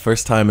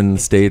 first time in the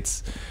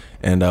States.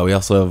 And we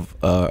also have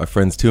our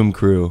friends Tomb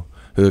Crew,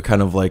 who are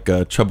kind of like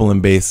a Trouble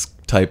and Bass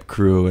type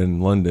crew in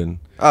London.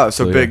 Oh,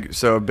 so a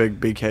big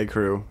BK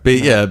crew.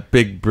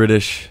 Big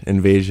British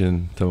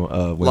invasion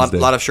to Wednesday.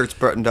 Lot of shirts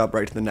buttoned up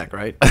right to the neck,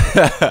 right?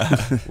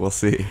 We'll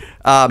see.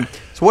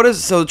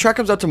 So the track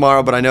comes out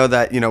tomorrow, but I know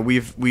that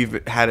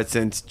we've had it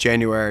since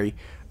January.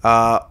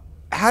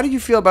 How do you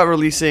feel about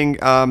releasing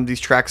these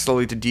tracks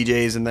slowly to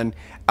DJs and then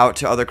out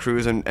to other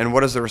crews, and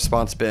what has the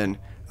response been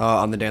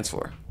on the dance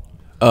floor?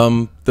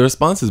 The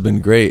response has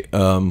been great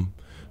from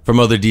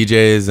other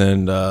DJs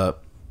and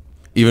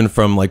even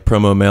from like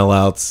promo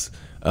mailouts.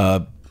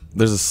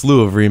 There's a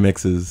slew of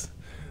remixes,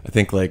 I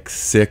think like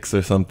 6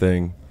 or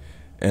something,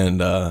 and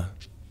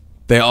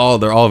they're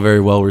all very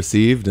well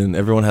received, and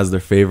everyone has their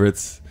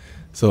favorites.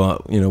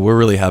 So we're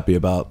really happy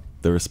about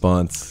the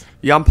response.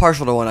 Yeah, I'm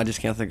partial to one. I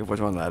just can't think of which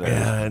one that is.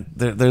 Yeah,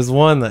 there's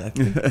one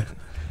that.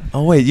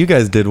 Oh wait, you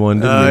guys did one,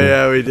 didn't you? Oh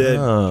yeah, we did.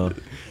 Oh.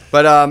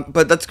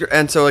 But that's great.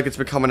 And so like it's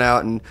been coming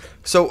out, and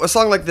so a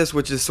song like this,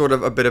 which is sort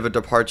of a bit of a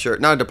departure,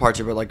 not a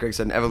departure, but like Greg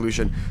said, an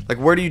evolution. Like,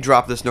 where do you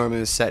drop this normally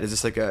in the set? Is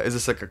this like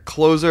a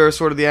closer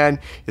sort of the end?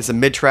 Is this a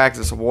mid track? Is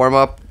this a warm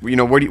up?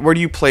 Where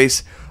do you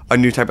place a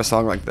new type of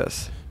song like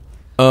this?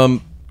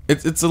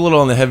 It's a little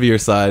on the heavier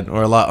side,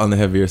 or a lot on the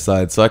heavier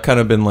side. So I kind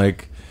of been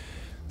like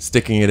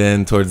sticking it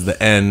in towards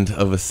the end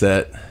of a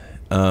set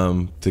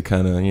to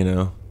kind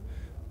of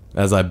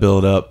as I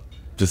build up,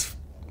 just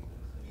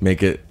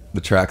make the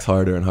tracks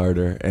harder and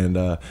harder. And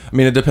I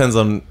mean, it depends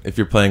on if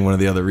you're playing one of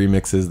the other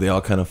remixes. They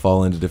all kind of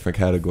fall into different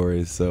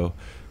categories, so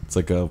it's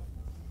like a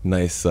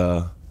nice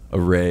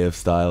array of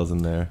styles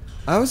in there.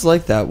 I always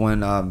like that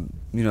when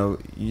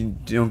you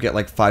don't get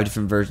like 5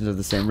 different versions of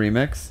the same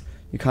remix.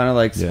 You kind of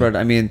like spread.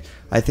 I mean,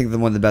 I think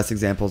one of the best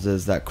examples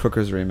is that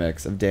Crooker's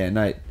remix of Day and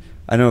Night.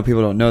 I know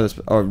people don't know this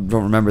or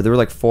don't remember. There were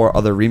like 4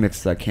 other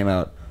remixes that came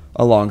out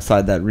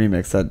alongside that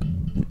remix. That,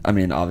 I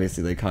mean,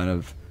 obviously they kind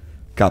of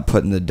got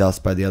put in the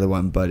dust by the other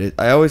one, but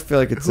I always feel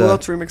like it's who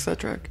else remixed that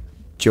track?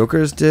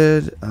 Jokers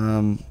did,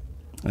 and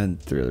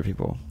 3 other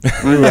people. I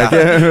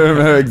can't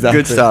remember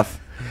exactly. Good stuff.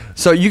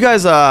 So you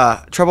guys,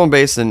 Trouble and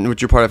Bass, and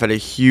which you're part of, had a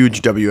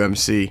huge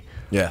WMC.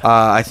 Yeah.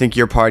 I think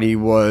your party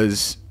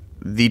was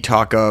the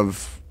talk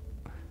of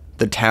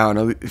the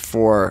town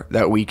for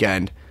that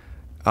weekend.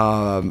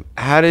 How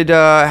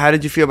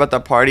did you feel about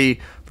that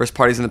party versus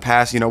parties in the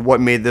past? What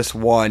made this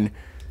one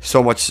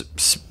so much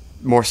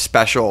more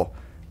special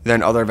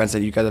than other events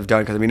that you guys have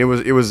done? Because I mean,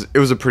 it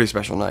was a pretty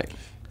special night.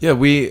 Yeah,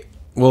 we've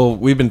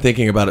been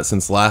thinking about it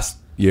since last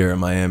year in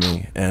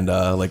Miami, and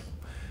like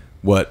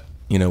what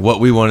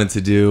we wanted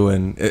to do,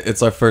 and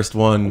it's our first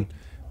one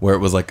where it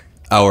was like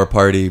our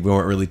party. We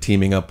weren't really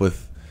teaming up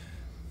with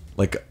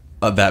like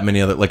that many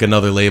other, like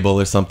another label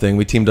or something.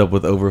 We teamed up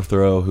with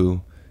Overthrow,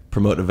 who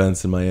promote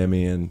events in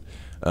Miami, and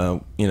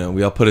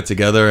we all put it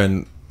together,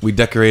 and we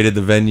decorated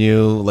the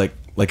venue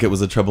like it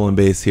was a Trouble and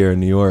Bass here in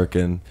New York,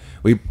 and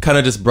we kind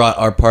of just brought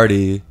our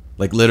party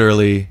like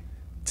literally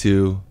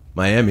to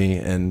Miami,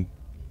 and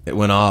it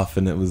went off,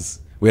 and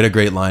we had a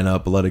great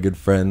lineup, a lot of good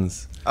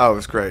friends. Oh, it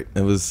was great.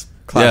 It was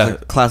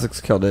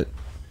Classics killed it.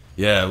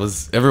 Yeah,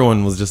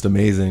 everyone was just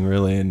amazing,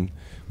 really, and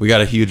we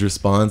got a huge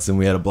response, and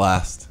we had a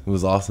blast. It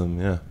was awesome.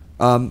 Yeah.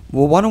 Well,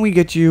 why don't we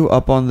get you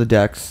up on the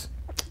decks?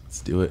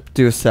 Let's do it.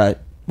 Do a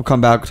set. We'll come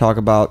back, talk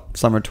about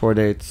summer tour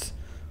dates,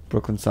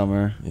 Brooklyn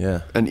summer.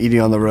 Yeah. and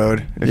eating on the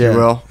road, if Yeah. you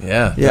will.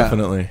 Yeah, Yeah.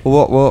 definitely.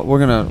 Well, we're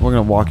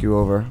gonna walk you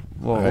over.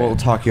 We'll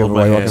talk you Hold over.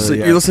 my while you walk hand. over. So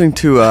Yeah. you're listening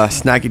to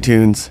Snacky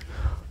Tunes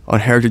on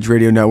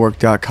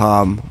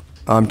heritageradionetwork.com.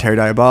 I'm Terry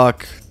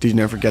Diabolic. DJ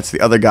never forgets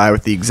the other guy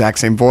with the exact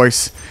same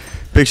voice.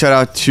 Big shout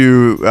out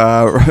to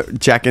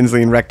Jack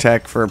Inslee and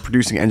RecTech for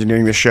producing and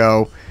engineering the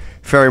show.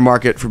 Ferry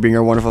Market for being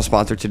our wonderful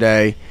sponsor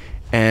today.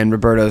 And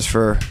Roberta's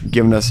for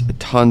giving us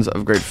tons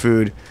of great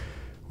food.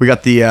 We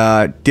got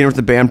the Dinner with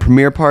the Band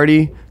premiere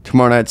party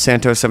tomorrow night,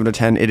 Santos, 7 to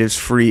 10. It is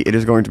free. It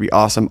is going to be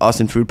awesome. Us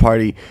and Food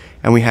Party.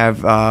 And we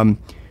have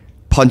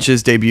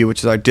Punch's debut, which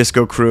is our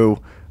disco crew,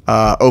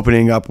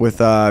 opening up with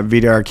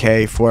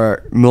VDRK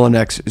for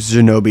Milanex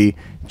Zenobi,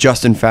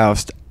 Justin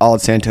Faust, all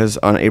at Santos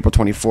on April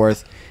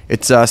 24th.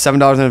 It's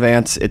 $7 in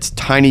advance. It's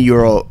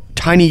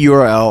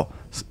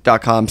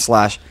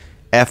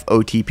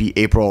tinyurl.com/FOTP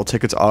April.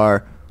 Tickets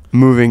are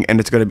moving, and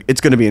it's gonna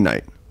be a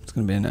night. It's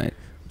gonna be a night.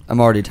 I'm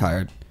already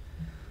tired.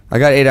 I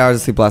got 8 hours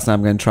of sleep last night.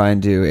 I'm gonna try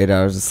and do 8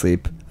 hours of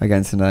sleep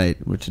again tonight,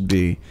 which would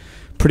be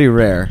pretty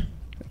rare.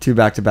 2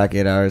 back-to-back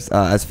 8 hours.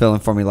 As Phil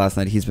informed me last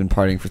night, he's been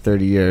partying for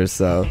 30 years,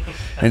 so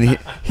and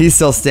he's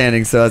still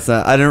standing. So it's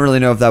not, I don't really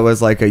know if that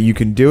was like a you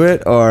can do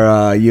it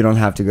or you don't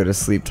have to go to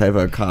sleep type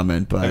of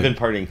comment. But I've been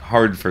partying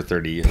hard for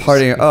 30 years.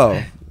 partying.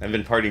 Oh, I've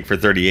been partying for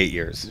 38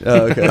 years.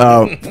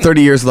 okay.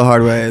 30 years the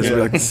hard way, as we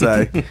like to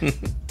say.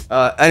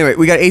 Anyway,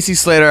 we got AC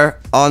Slater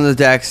on the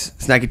decks.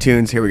 Snacky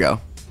Tunes. Here we go.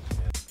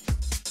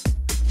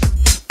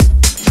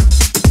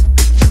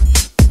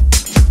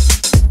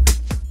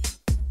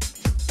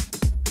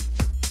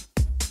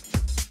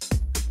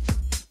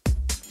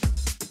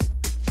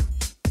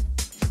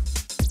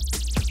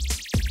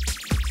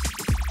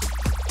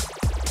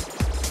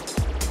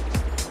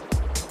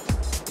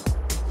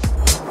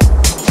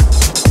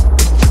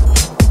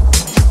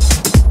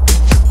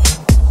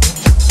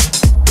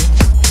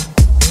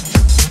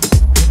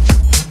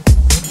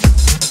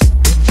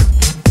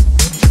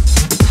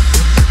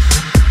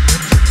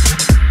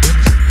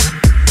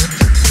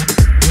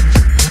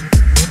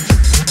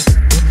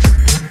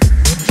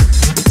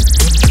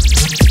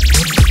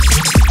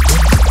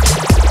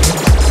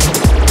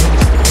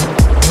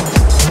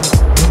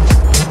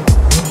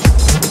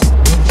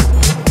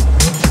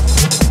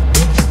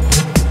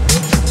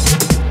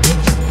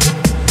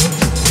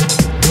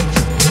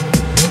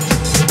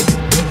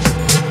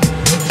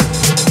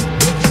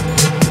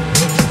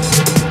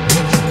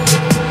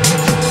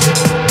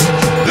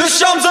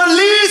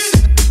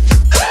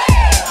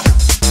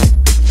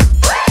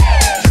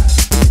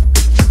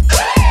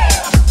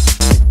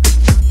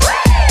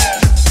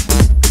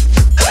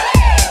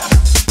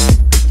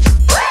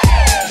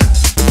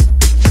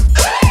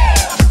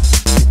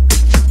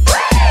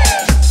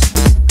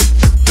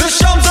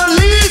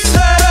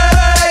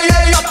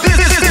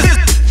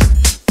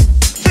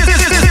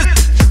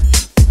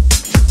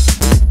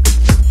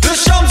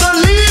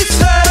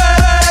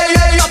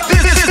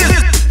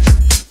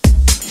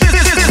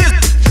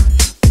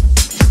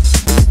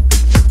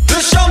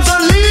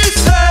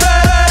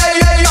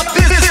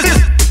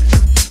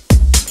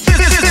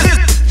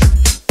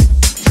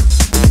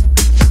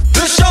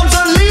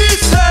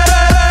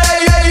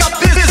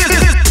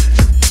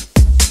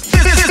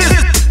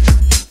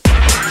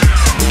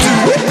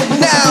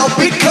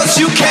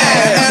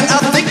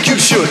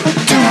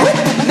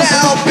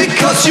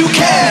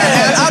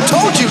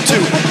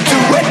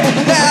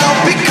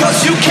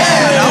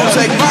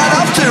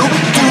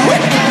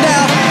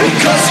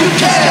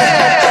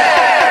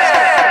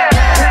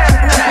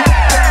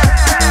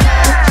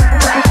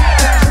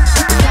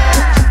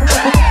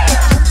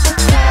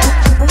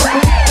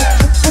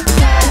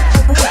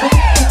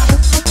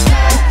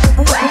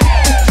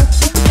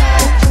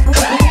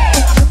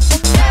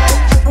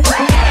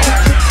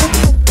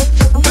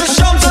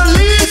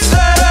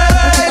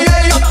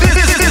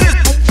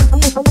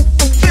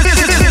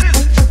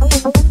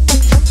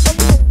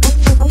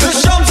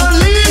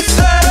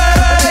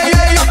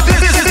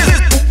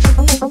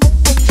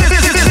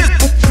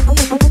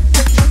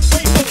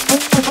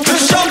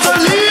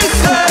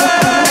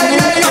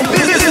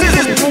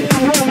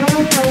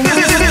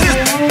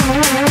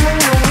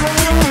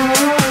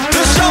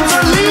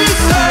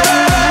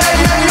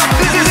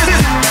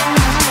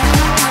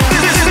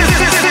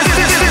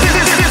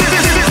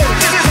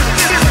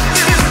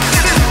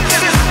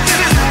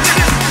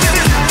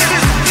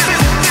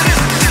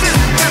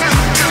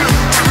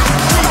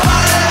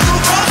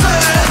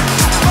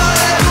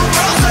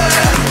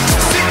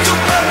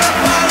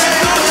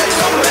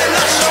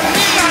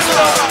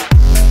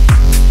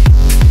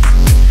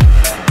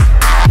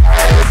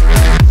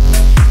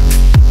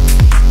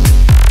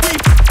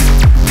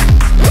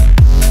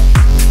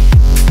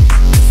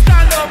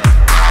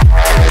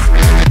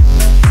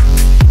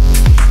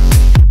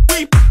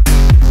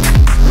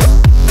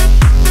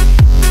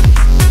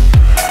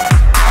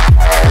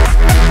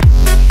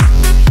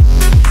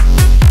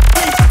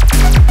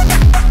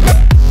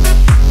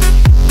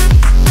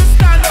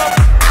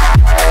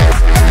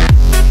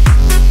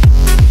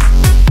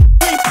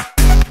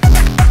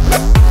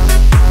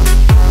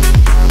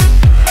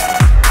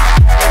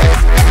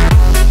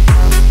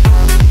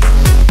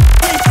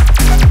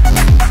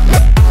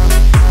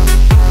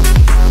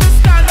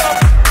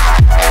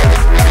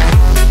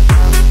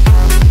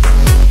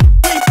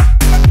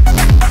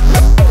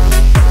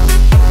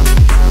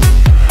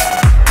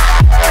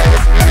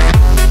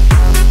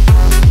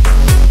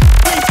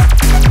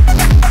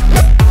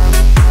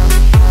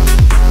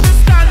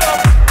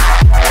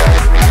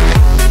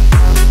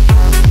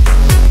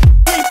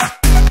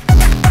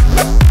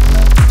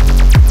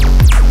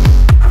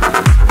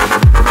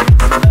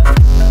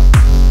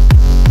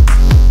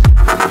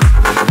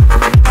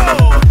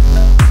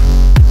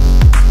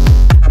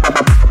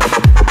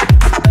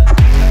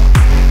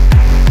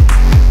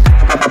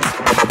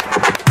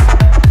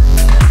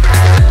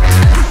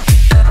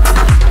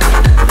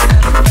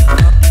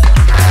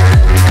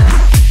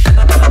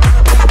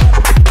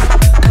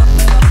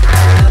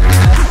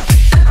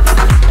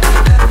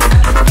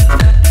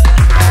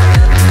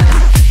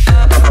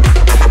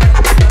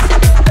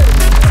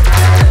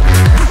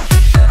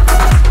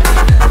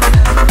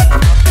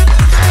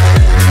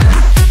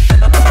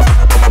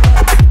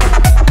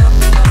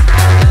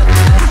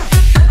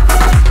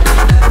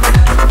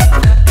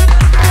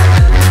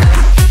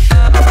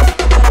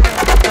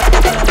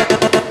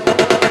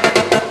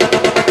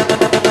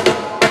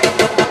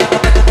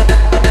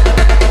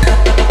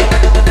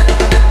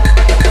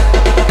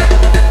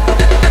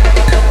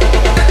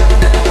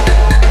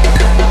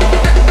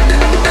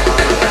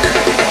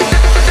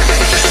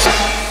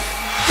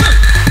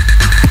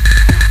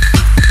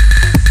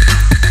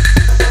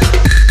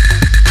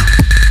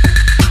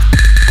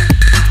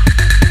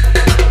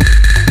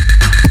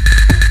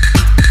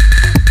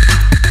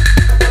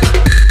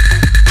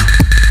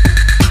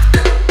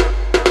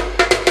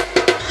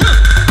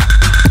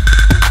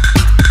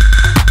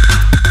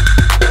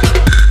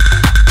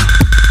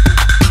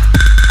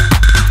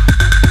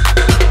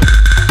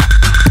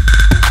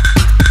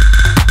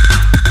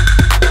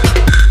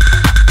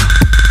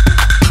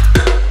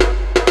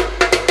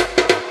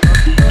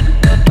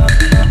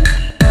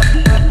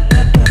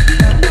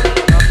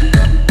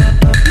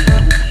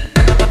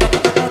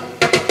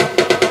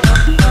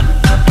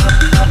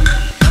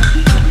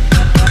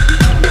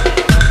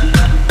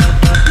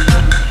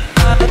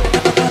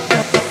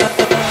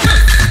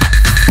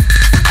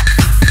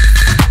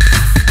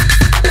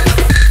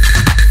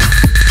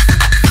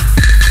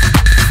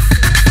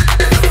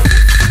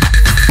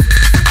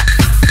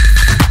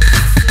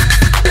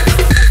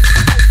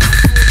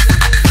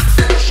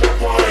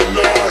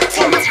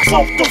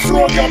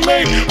 fråga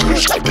mig,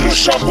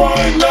 brorsan vad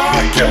är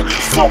naken?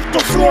 Folk de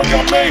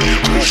frågar mig,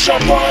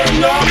 brorsan vad är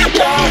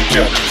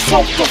naken?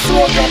 Folk de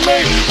frågar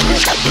mig,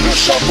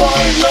 brorsan vad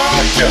är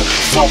naken?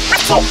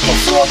 Folk de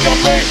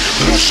frågar mig,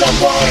 brorsan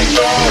vad är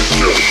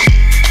naken?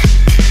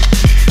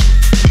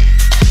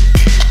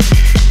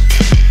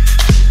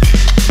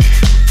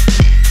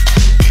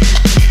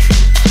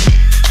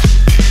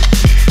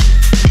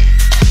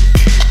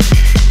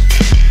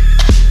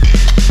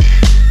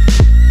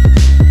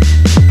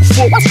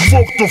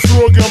 Folk de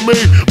frågar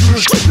mig,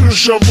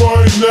 brorsan vad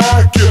är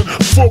naken?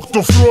 Folk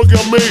de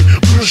frågar mig,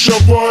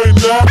 brorsan vad är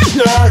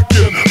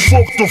naken?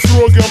 Folk de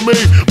frågar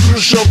mig,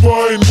 brorsan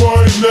vad är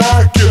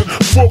naken?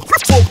 Folk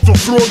de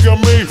frågar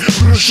mig,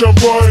 brorsan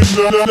vad är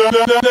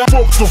naken?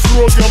 Folk de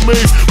frågar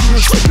mig,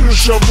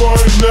 brorsan vad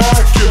är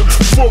naken?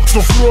 Folk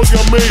de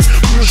frågar mig,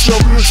 brorsan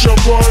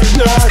vad är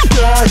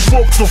naken?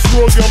 Folk de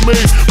frågar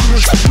mig,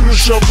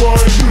 brorsan vad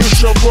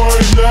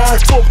är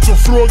naken? Folk de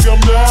frågar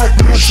mig,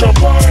 brorsan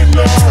vad är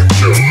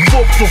naken?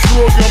 Folk de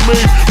frågar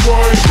mig,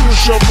 vad är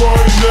brorsan vad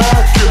är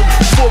naken?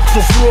 Folk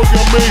de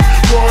frågar mig,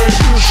 vad är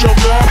brorsan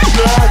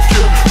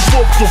naken?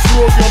 Folk de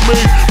frågar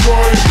mig,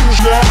 vad är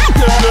brorsan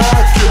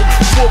naken?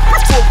 Folk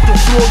de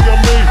frågar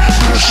mig,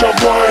 brorsan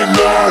vad är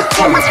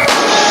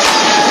naken?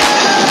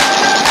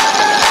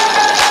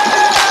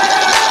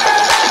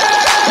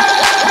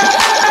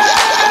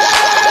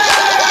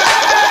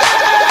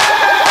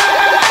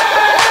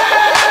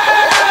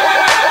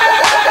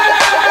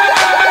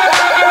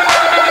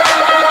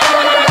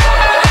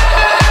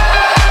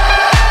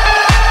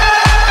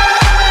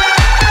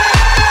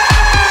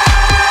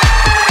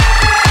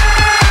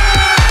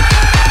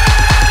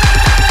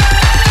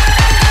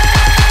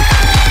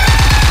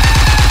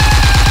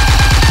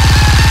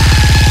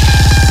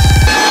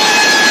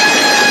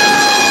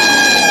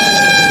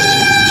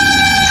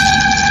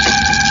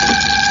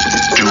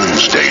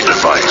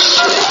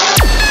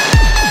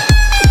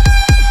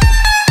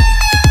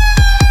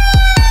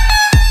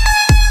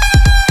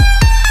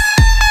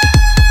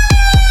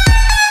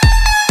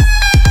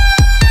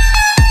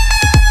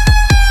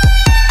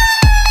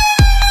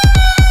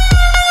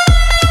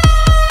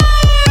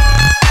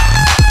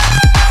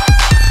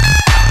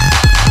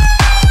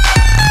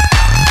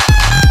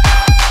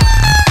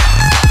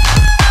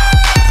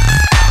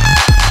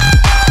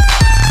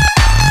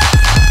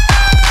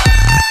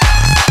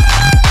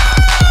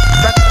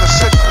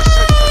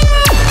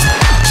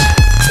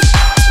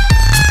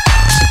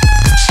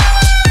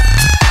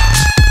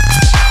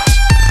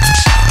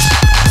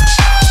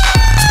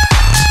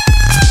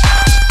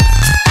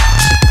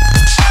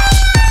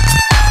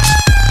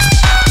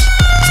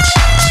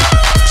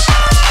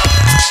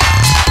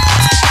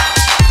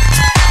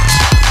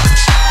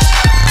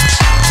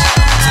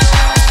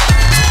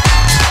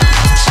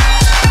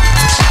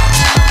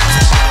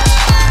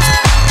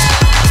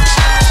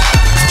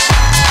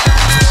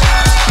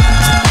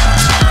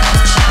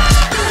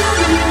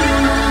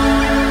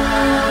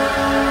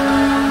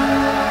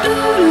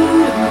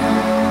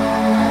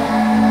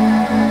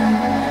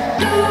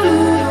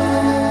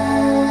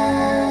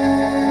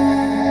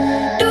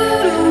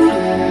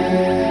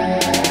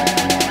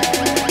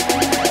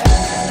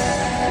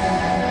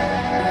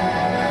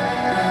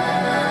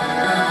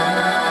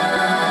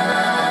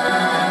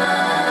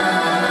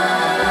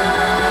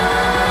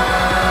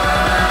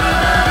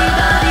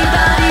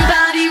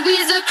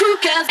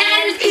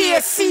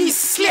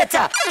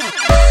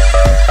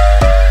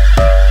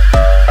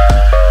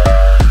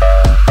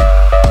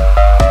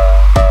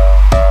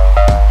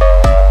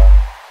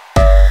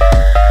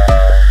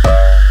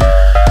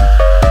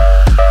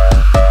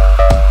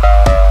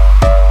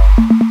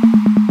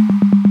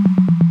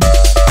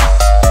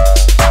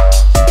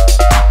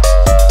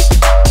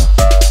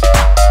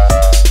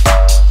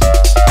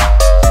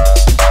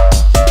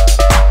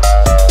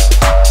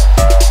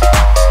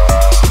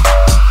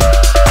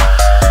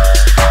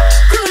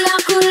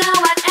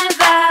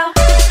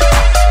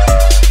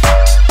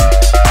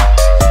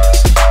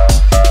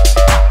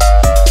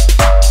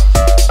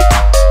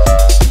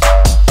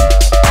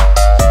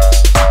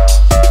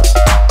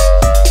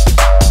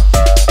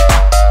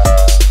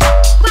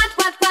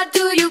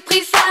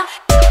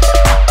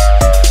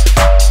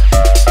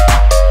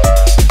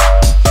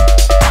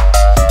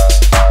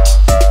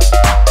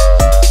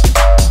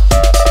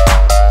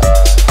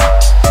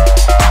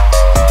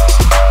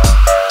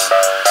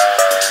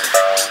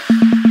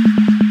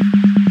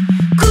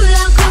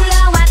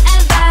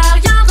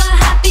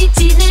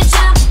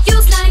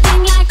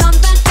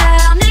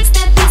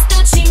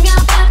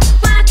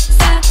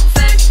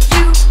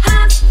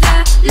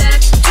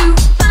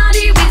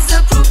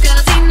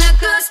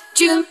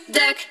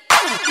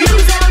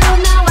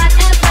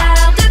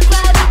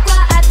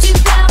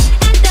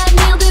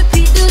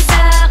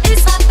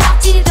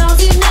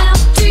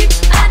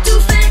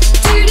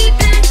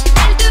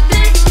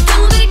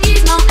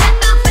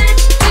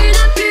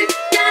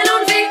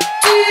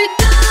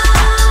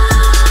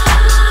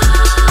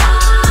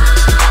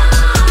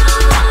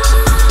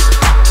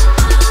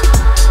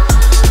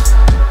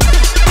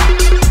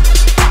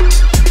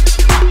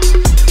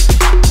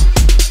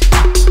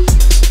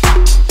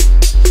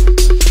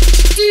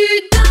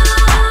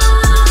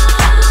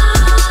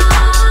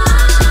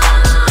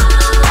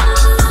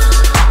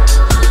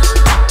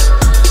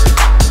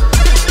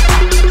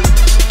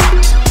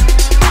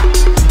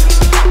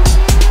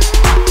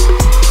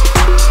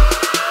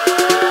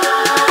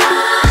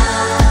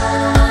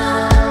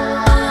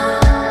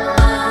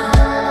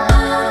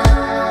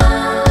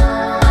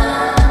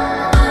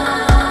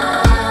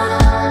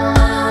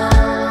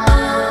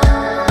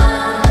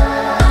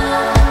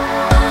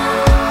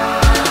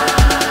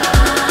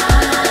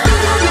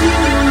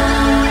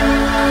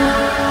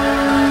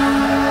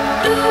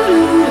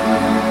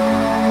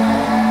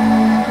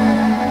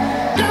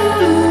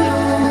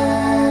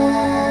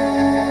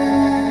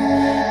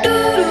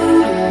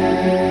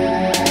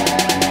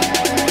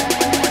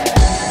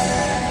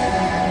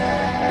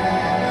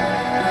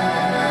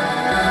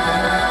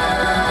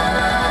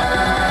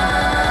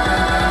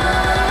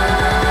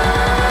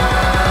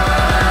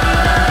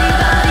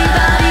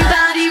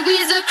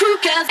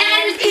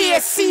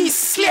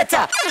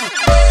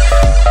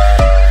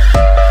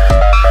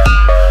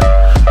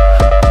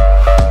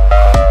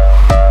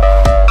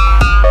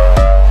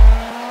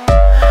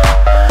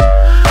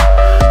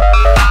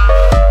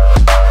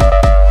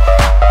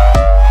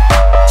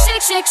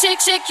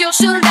 Shake your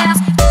shoulders.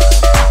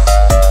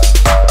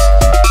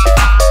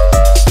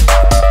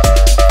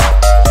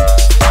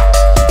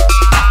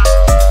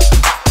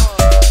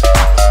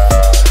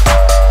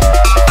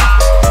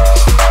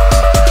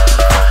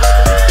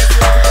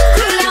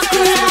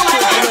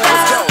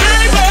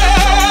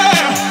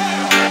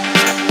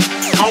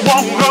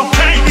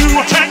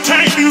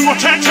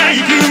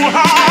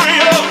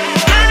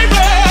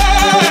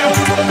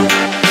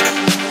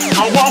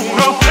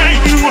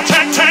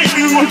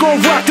 We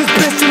gon' rock this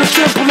bitch to the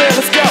triple A,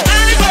 let's go.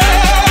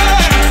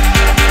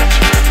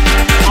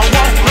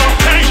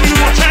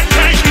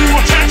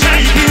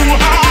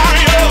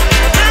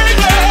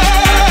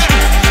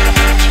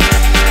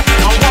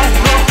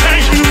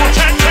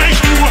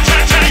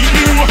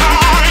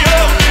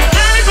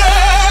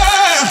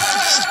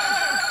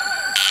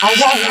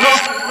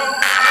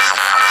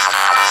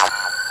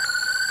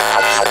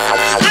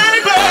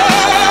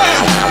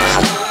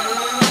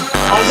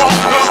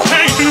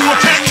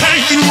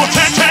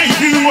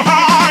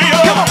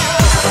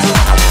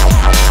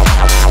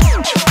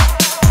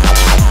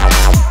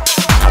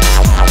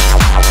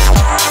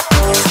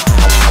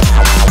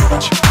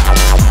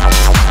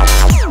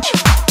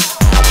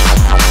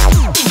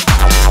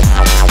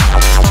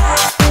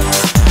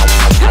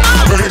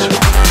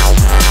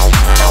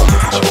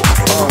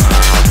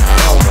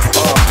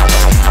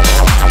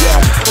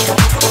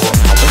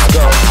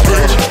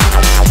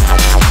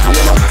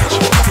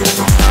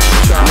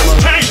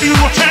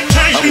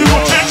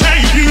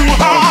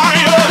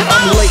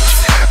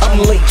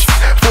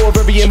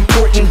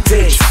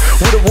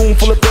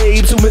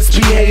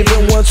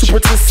 To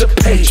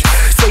participate.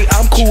 Say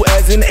I'm cool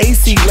as an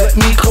AC. Let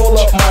me call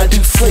up my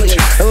dude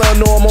Slater and let 'em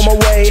know I'm on my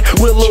way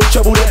with a little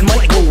trouble that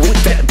might go with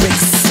that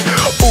bass.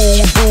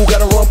 Ooh, boo,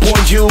 gotta rump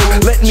on you.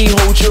 Let me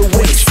hold your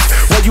waist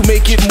while you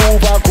make it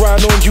move. I'll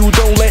grind on you.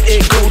 Don't let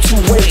it go to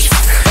waste.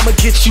 I'ma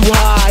get you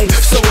high,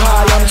 so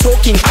high I'm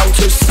talking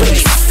outer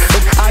space.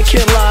 And I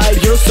can't lie,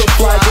 you're so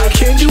fly, girl.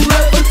 Can you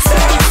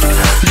levitate?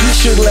 You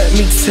should let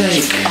me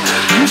take.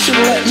 You should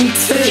let me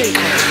take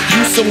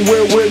you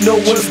somewhere where no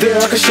one's there.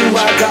 I can show you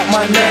I got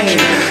my name.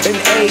 An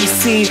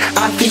AC,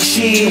 I think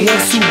she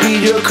wants to be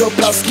your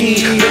Kapowski.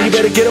 Then you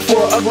better get her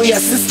for her ugly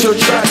ass sister.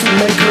 Try to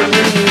make her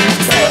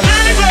leave.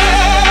 Baby,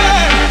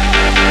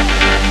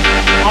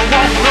 I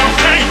wanna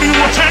take you,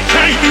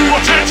 take you,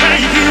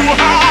 take you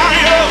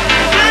higher.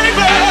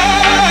 Baby,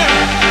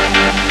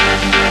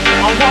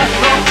 I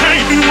wanna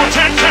take you,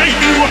 take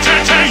you,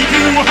 take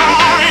you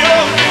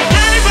higher.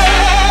 Baby,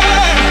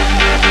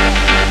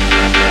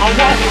 I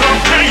wanna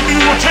take you,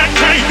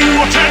 take you,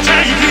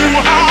 take you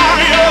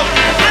higher.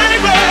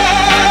 Baby,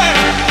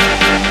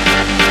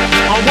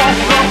 I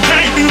wanna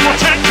take you,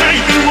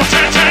 take you,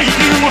 take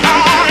you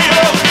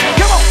higher.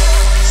 Come on.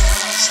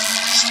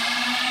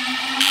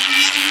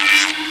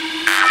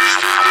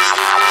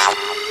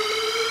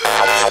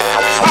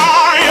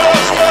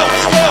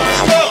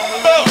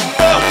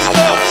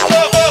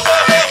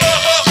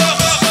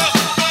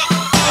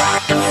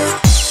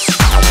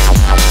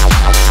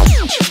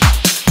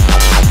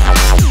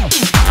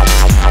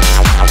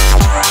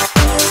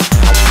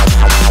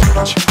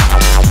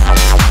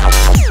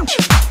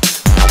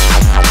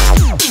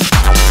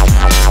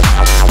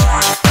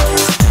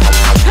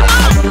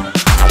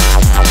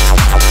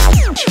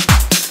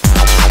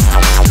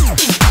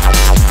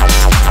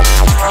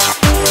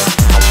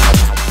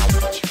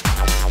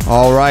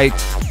 All right.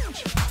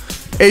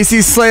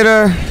 AC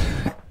Slater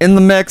in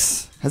the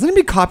mix. Has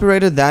anybody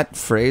copyrighted that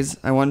phrase,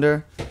 I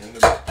wonder?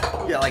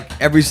 Yeah, like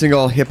every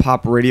single hip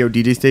hop radio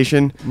DJ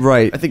station.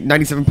 Right. I think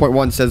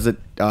 97.1 says it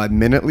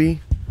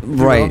minutely.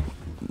 Right.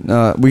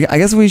 I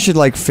guess we should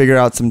like figure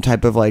out some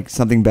type of like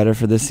something better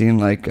for this scene.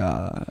 Like,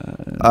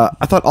 I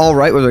thought "all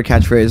right" was our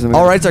catchphrase. I mean,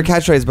 all right's our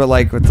catchphrase, but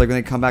like it's like when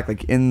they come back,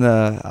 like in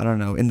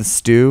the in the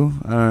stew.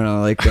 I don't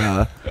know, like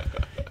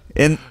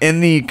in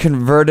the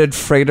converted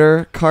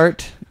freighter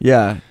cart.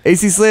 Yeah,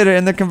 AC Slater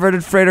in the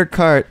converted freighter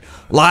cart,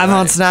 live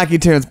on Snacky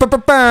Tunes.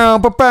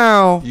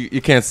 Bow.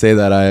 You can't say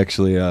that. I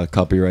actually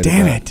copyrighted.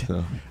 Damn that, it!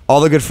 so.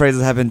 All the good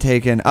phrases have been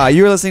taken.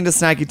 You were listening to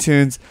Snacky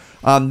Tunes.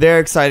 Very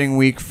exciting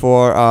week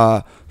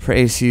for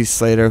AC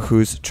Slater,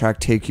 whose track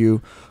 "Take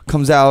You"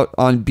 comes out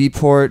on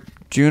Beatport,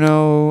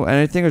 Juno,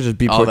 anything, or just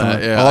Beatport? All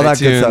that, yeah. all that iTunes,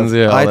 good stuff.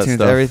 yeah, all that iTunes,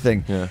 stuff.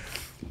 everything. Yeah.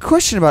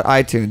 Question about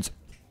iTunes: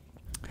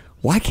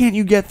 why can't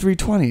you get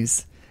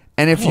 320s?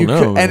 And if you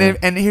know, could,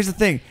 and here's the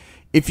thing: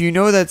 if you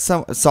know that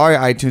sorry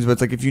iTunes, but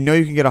it's like if you know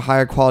you can get a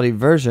higher quality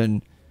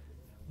version,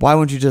 why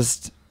wouldn't you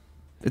just?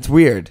 It's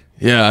weird.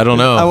 Yeah, I don't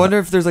know. I wonder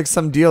if there's like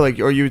some deal, like,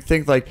 or you would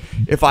think like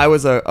if I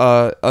was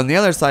on the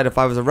other side, if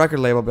I was a record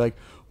label, I'd be like,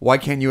 why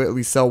can't you at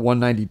least sell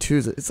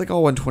 192s? It's like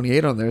all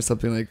 128 on there, or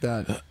something like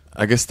that.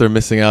 I guess they're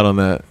missing out on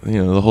that.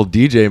 The whole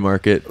DJ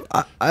market.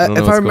 if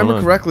I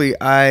remember correctly,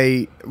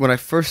 when I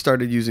first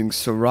started using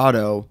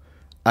Serato,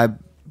 I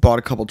bought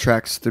a couple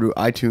tracks through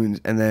iTunes,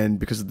 and then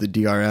because of the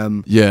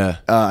DRM, Yeah.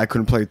 I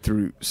couldn't play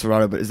through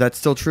Serato. But is that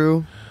still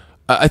true?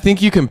 I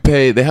think you can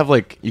pay. They have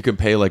like you can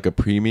pay like a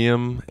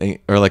premium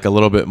or like a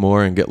little bit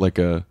more and get like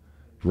a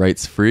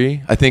rights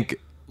free. I think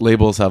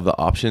labels have the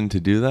option to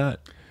do that.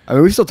 I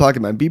mean, we still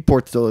talking about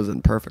Beatport still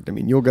isn't perfect. I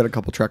mean, you'll get a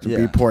couple tracks from Yeah.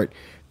 Beatport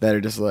that are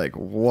just like,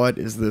 what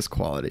is this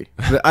quality?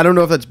 I don't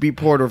know if that's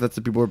Beatport or if that's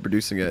the people who are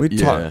producing it.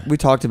 We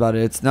talked about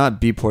it. It's not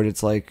Beatport.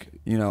 It's like,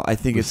 you know, I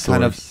think The it's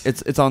kind of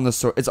source. it's on the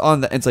source. It's on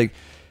the. It's like,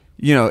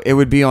 you know, it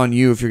would be on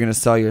you if you're going to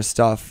sell your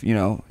stuff. You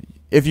know,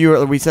 if you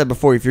were, we said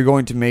before, if you're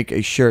going to make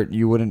a shirt,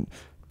 you wouldn't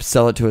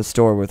sell it to a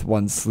store with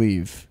one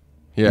sleeve.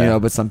 Yeah. You know,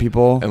 but some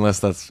people,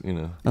 Unless that's, you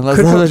know. unless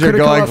Could that's what you're it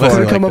going come, for.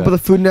 could it come Like up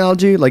with that. a food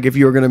analogy? Like if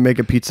you were going to make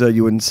a pizza,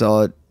 you wouldn't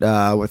sell it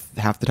with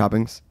half the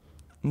toppings?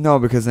 No,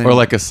 because then Or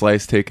like a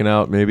slice taken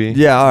out, maybe.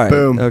 yeah, all right,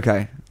 Boom.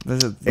 Okay.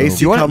 This is,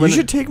 AC you coming-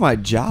 should take my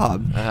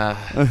job.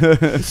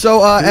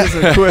 So,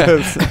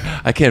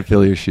 I can't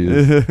fill your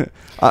shoes.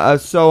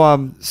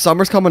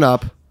 summer's coming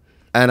up,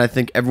 and I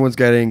think everyone's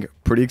getting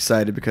pretty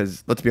excited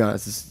because, let's be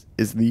honest, this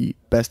is the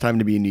best time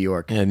to be in New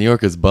York. Yeah, New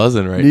York is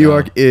buzzing right now. New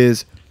York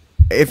is,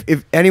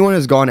 if anyone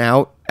has gone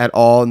out at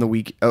all in the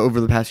week over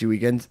the past few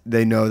weekends,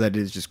 they know that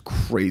it is just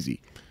crazy.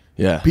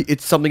 Yeah.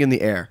 It's something in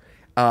the air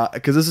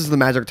because this is the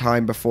magic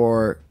time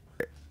before,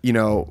 you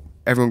know,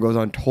 everyone goes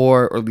on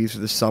tour or leaves for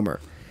the summer.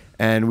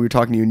 And we were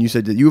talking to you, and you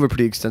said that you have a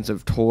pretty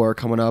extensive tour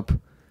coming up.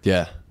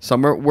 Yeah.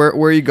 Summer. Where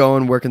are you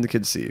going? Where can the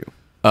kids see you?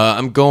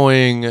 I'm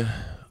going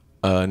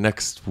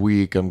next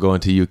week. I'm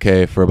going to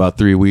UK for about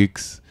 3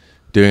 weeks,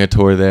 doing a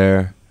tour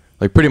there.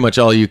 Like pretty much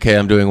all UK.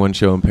 I'm doing one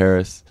show in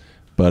Paris,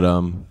 but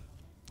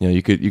you know,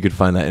 you could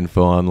find that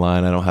info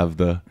online. I don't have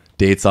the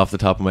dates off the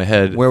top of my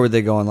head. Where would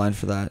they go online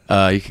for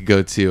that? You could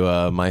go to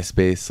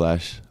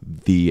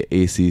MySpace/the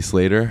AC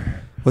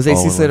Slater. Was All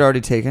AC in Slater one.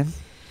 already taken?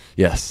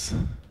 Yes.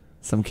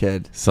 Some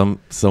kid.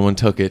 Someone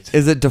took it.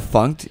 Is it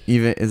defunct?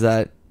 Even is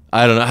that?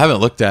 I don't know. I haven't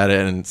looked at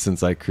it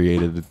since I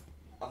created the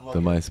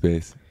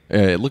MySpace.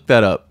 Yeah, look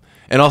that up.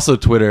 And also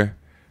Twitter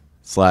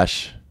 /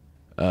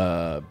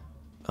 I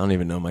don't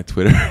even know my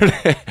Twitter.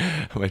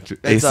 It's,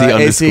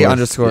 AC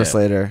underscore yeah.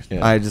 Slater.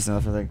 Yeah. I just know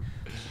everything.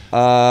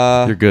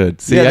 You're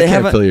good. See, yeah, I they can't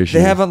haven't. fill your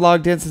shoes. They haven't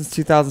logged in since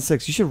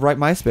 2006. You should write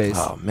MySpace.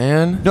 Oh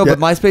man. No, Yeah. but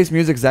MySpace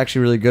Music is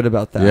actually really good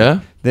about that. Yeah?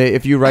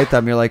 If you write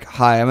them, you're like,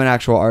 "Hi, I'm an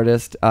actual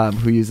artist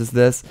who uses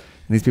this, and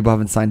these people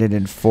haven't signed it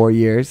in 4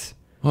 years."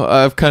 Well,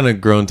 I've kind of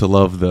grown to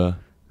love the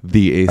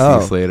AC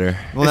Oh. Slater.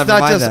 Well, it's never not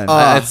mind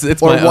just then.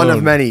 It's or my one of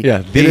own. many.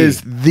 Yeah, it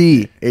is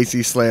the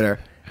AC Slater,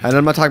 and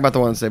I'm not talking about the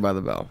one Saved by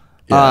the Bell.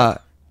 Yeah.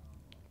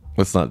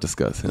 Let's not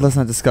discuss him. Let's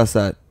not discuss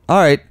that. All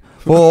right.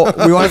 Well,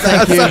 we want to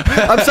thank you.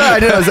 I'm sorry. I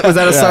didn't know. Was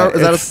that a? Yeah,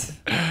 Is that it's-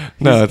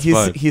 No, it's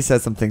fine. He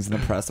said some things in the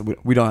press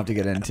that we don't have to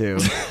get into.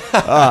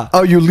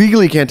 Oh, you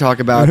legally can't talk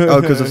about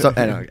because of stuff.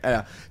 Anyway.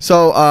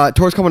 So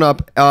tour's coming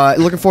up.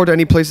 Looking forward to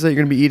any places that you're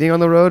going to be eating on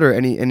the road or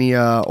any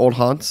old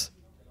haunts.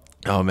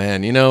 Oh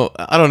man, you know,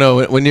 I don't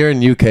know. When you're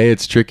in UK,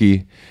 it's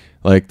tricky.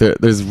 Like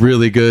there's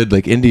really good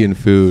like Indian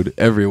food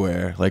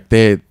everywhere. Like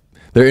their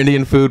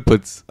Indian food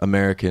puts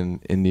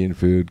American Indian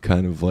food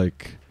kind of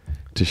like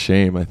to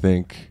shame, I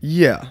think.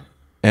 Yeah.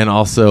 And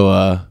also,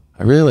 I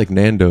really like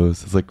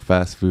Nando's. It's like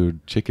fast food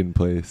chicken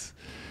place.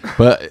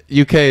 But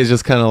UK is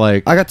just kind of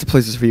like I got some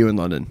places for you in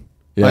London.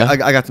 Yeah?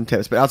 I got some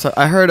tips, but outside,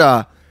 I heard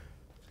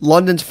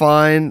London's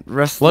fine.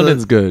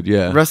 London's good.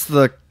 Yeah. Rest of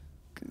the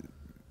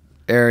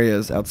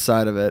areas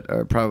outside of it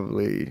are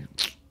probably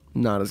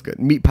not as good.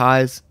 Meat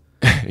pies,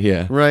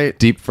 yeah. right?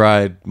 Deep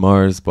fried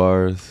Mars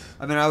bars.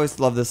 I mean, I always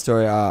love this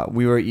story.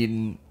 We were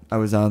eating. I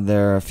was down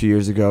there a few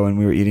years ago, and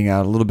we were eating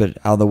out a little bit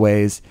out of the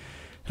ways.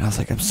 And I was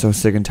like, I'm so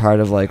sick and tired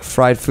of like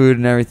fried food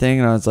and everything.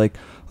 And I was like,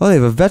 oh, they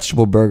have a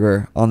vegetable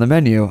burger on the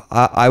menu.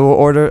 I will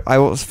order. I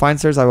will find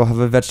sirs. I will have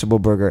a vegetable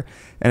burger.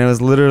 And it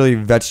was literally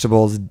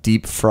vegetables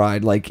deep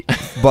fried, like,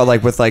 but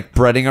like with like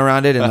breading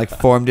around it and like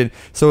formed in.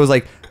 So it was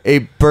like a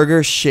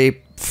burger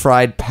shaped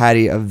fried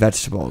patty of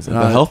vegetables. And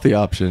The I was, healthy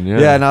option. Yeah.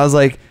 yeah, and I was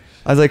like,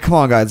 come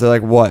on, guys. They're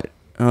like, what?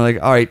 And I'm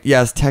like, all right,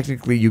 yes,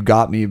 technically you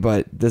got me,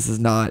 but this is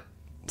not.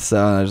 So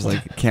I was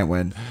like, can't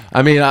win.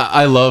 I mean,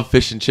 I love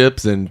fish and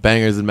chips and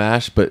bangers and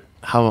mash, but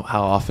how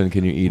often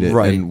can you eat it?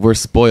 Right. And we're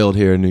spoiled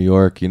here in New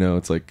York. You know,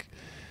 it's like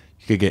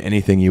you could get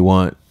anything you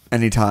want.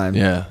 Anytime.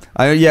 Yeah.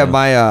 I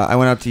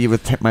went out to eat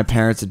with my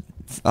parents in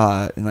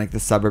like the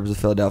suburbs of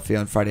Philadelphia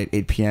on Friday at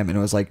 8 p.m. and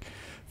it was like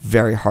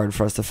very hard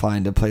for us to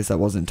find a place that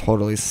wasn't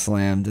totally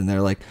slammed. And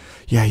they're like,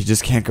 yeah, you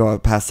just can't go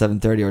out past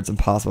 7:30 or it's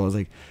impossible. I was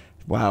like,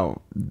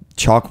 wow,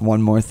 chalk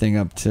one more thing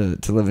up to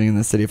living in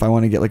the city. If I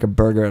want to get like a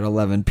burger at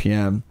 11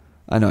 p.m.,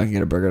 I know I can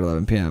get a burger at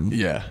 11 p.m.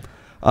 Yeah.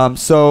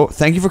 So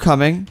thank you for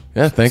coming.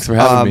 Yeah. Thanks for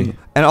having me.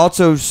 And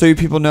also, so you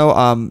people know,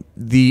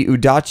 the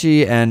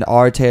Udachi and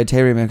Arte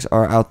remix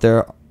are out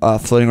there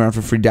floating around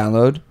for free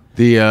download.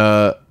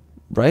 The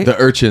Right? the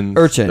urchins.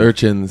 Urchins.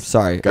 Urchins.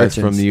 Sorry, Guys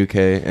urchins. from the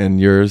UK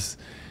and yours.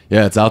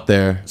 Yeah, it's out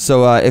there.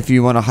 So if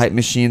you want to hype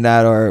machine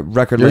that or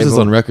record Yours label. is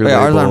on record Yeah,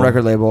 ours is on label.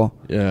 record label.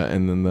 Yeah,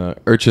 and then the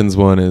Urchins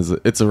one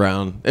it's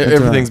around.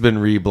 Everything's been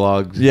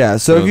reblogged. Yeah,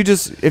 so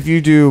if you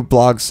do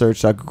blog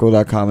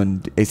search.google.com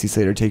and AC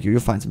Slater take you,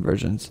 you'll find some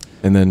versions.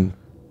 And then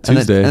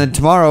Tuesday. And then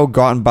tomorrow,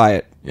 go out and buy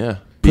it. yeah,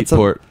 Put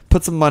Beatport.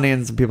 put some money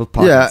in some people's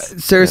Yeah,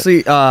 pockets.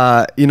 seriously,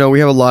 you know, we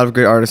have a lot of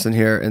great artists in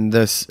here, and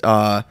this,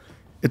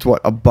 it's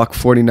what,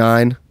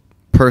 $1.49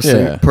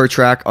 per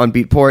track on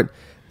Beatport.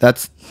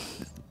 That's,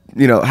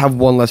 you know, have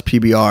one less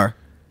PBR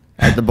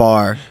at the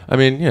bar. I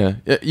mean,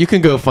 yeah, you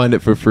can go find it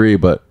for free,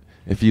 but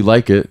if you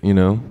like it, you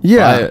know,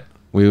 Yeah. buy it.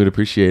 We would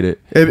appreciate it.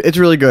 It's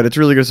really good. It's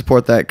really good to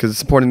support that, because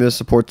supporting this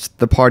supports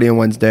the party on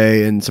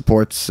Wednesday and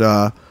supports,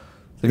 The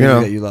you music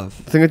know, that you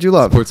love. the thing that you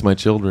love. Supports my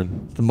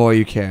children. The more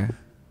you care.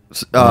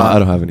 No, I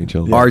don't have any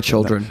children. Our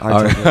children.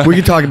 Our children. We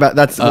can talk about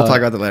we'll talk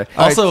about that later.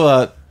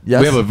 Also,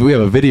 Yes. we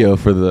have a video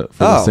for the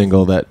Oh.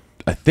 single that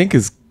I think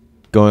is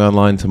going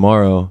online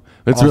tomorrow.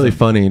 It's Awesome. really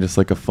funny, just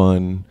like a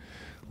fun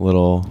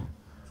little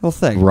Well,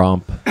 thing.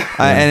 romp.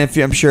 And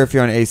I'm sure if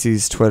you're on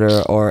AC's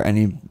Twitter or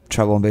any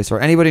Trouble and Bass or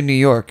anybody in New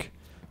York,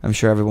 I'm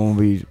sure everyone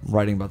will be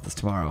writing about this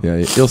tomorrow. Yeah,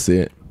 you'll see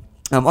it.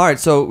 All right,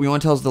 so we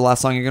want to tell us the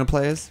last song you're gonna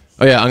play is?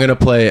 Oh yeah, I'm gonna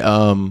play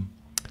a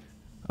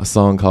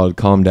song called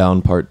 "Calm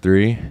Down" Part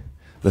 3.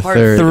 The Part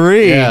third,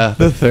 3? Yeah,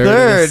 the third in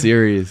third? the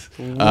series.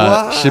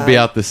 Should be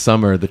out this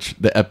summer.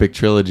 The epic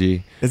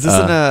trilogy. Is this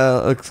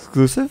an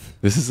exclusive?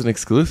 This is an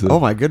exclusive. Oh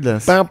my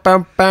goodness. Bow,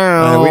 bow,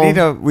 bow.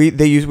 We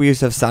need we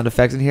used to have sound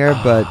effects in here,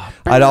 but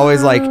I'd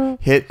always like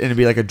hit and it'd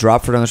be like a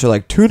drop for another show,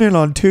 like tune in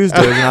on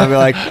Tuesdays, and I'd be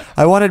like,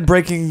 I wanted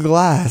Breaking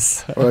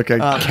Glass. Or like a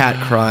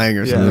cat crying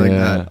or something like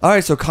Yeah. that. All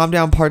right, so Calm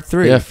Down Part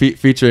 3. Yeah,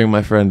 featuring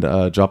my friend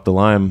Drop the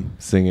Lime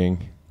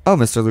singing. Oh,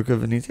 Mr. Luca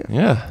Venezia.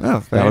 Yeah. Oh,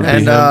 That very would be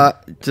nice. And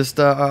him. just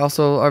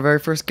also our very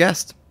first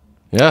guest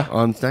Yeah.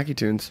 on Snacky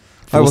Tunes.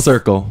 Full well,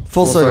 circle.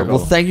 Full circle. circle.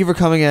 Well, thank you for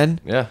coming in.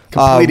 Yeah.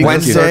 Completing the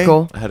Wednesday,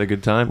 circle. I had a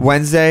good time.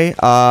 Wednesday,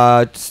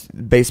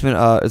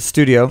 basement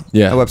studio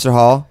Yeah. at Webster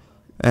Hall,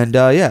 and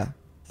yeah,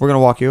 we're gonna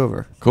walk you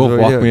over. Cool. That's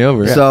what we Walk do. me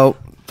over. So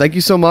thank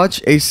you so much,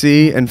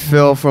 AC and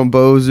Phil from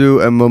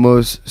Bozu and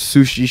Momo's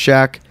Sushi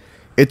Shack.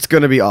 It's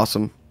gonna be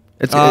awesome.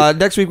 It's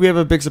Next week we have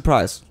a big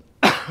surprise.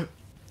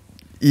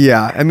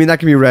 yeah. I mean that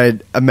can be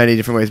read many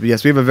different ways, but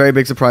yes, we have a very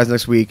big surprise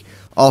next week.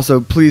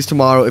 Also, please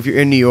tomorrow, if you're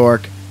in New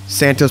York,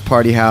 Santa's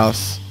Party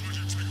House,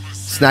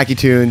 Snacky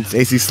Tunes,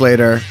 AC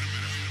Slater,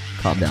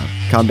 Calm down.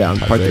 Calm Down,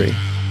 Part 3.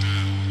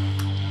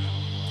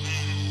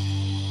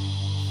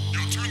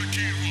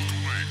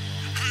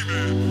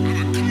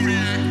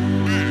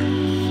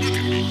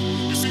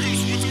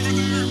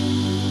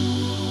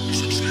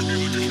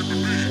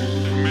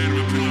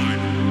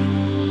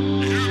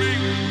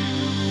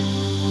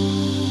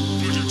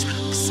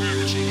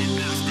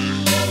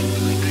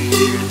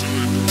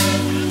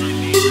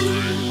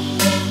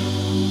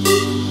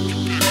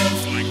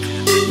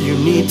 You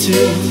need to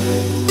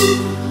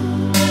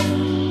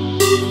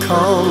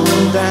calm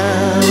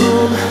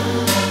down.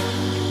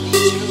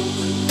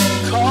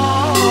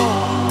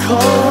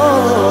 Calm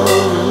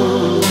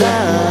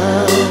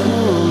down.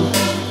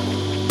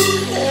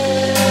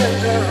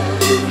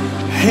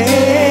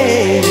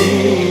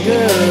 Hey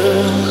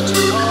girl,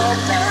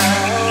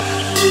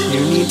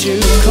 you need to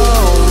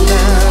calm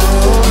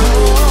down.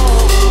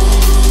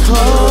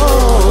 Calm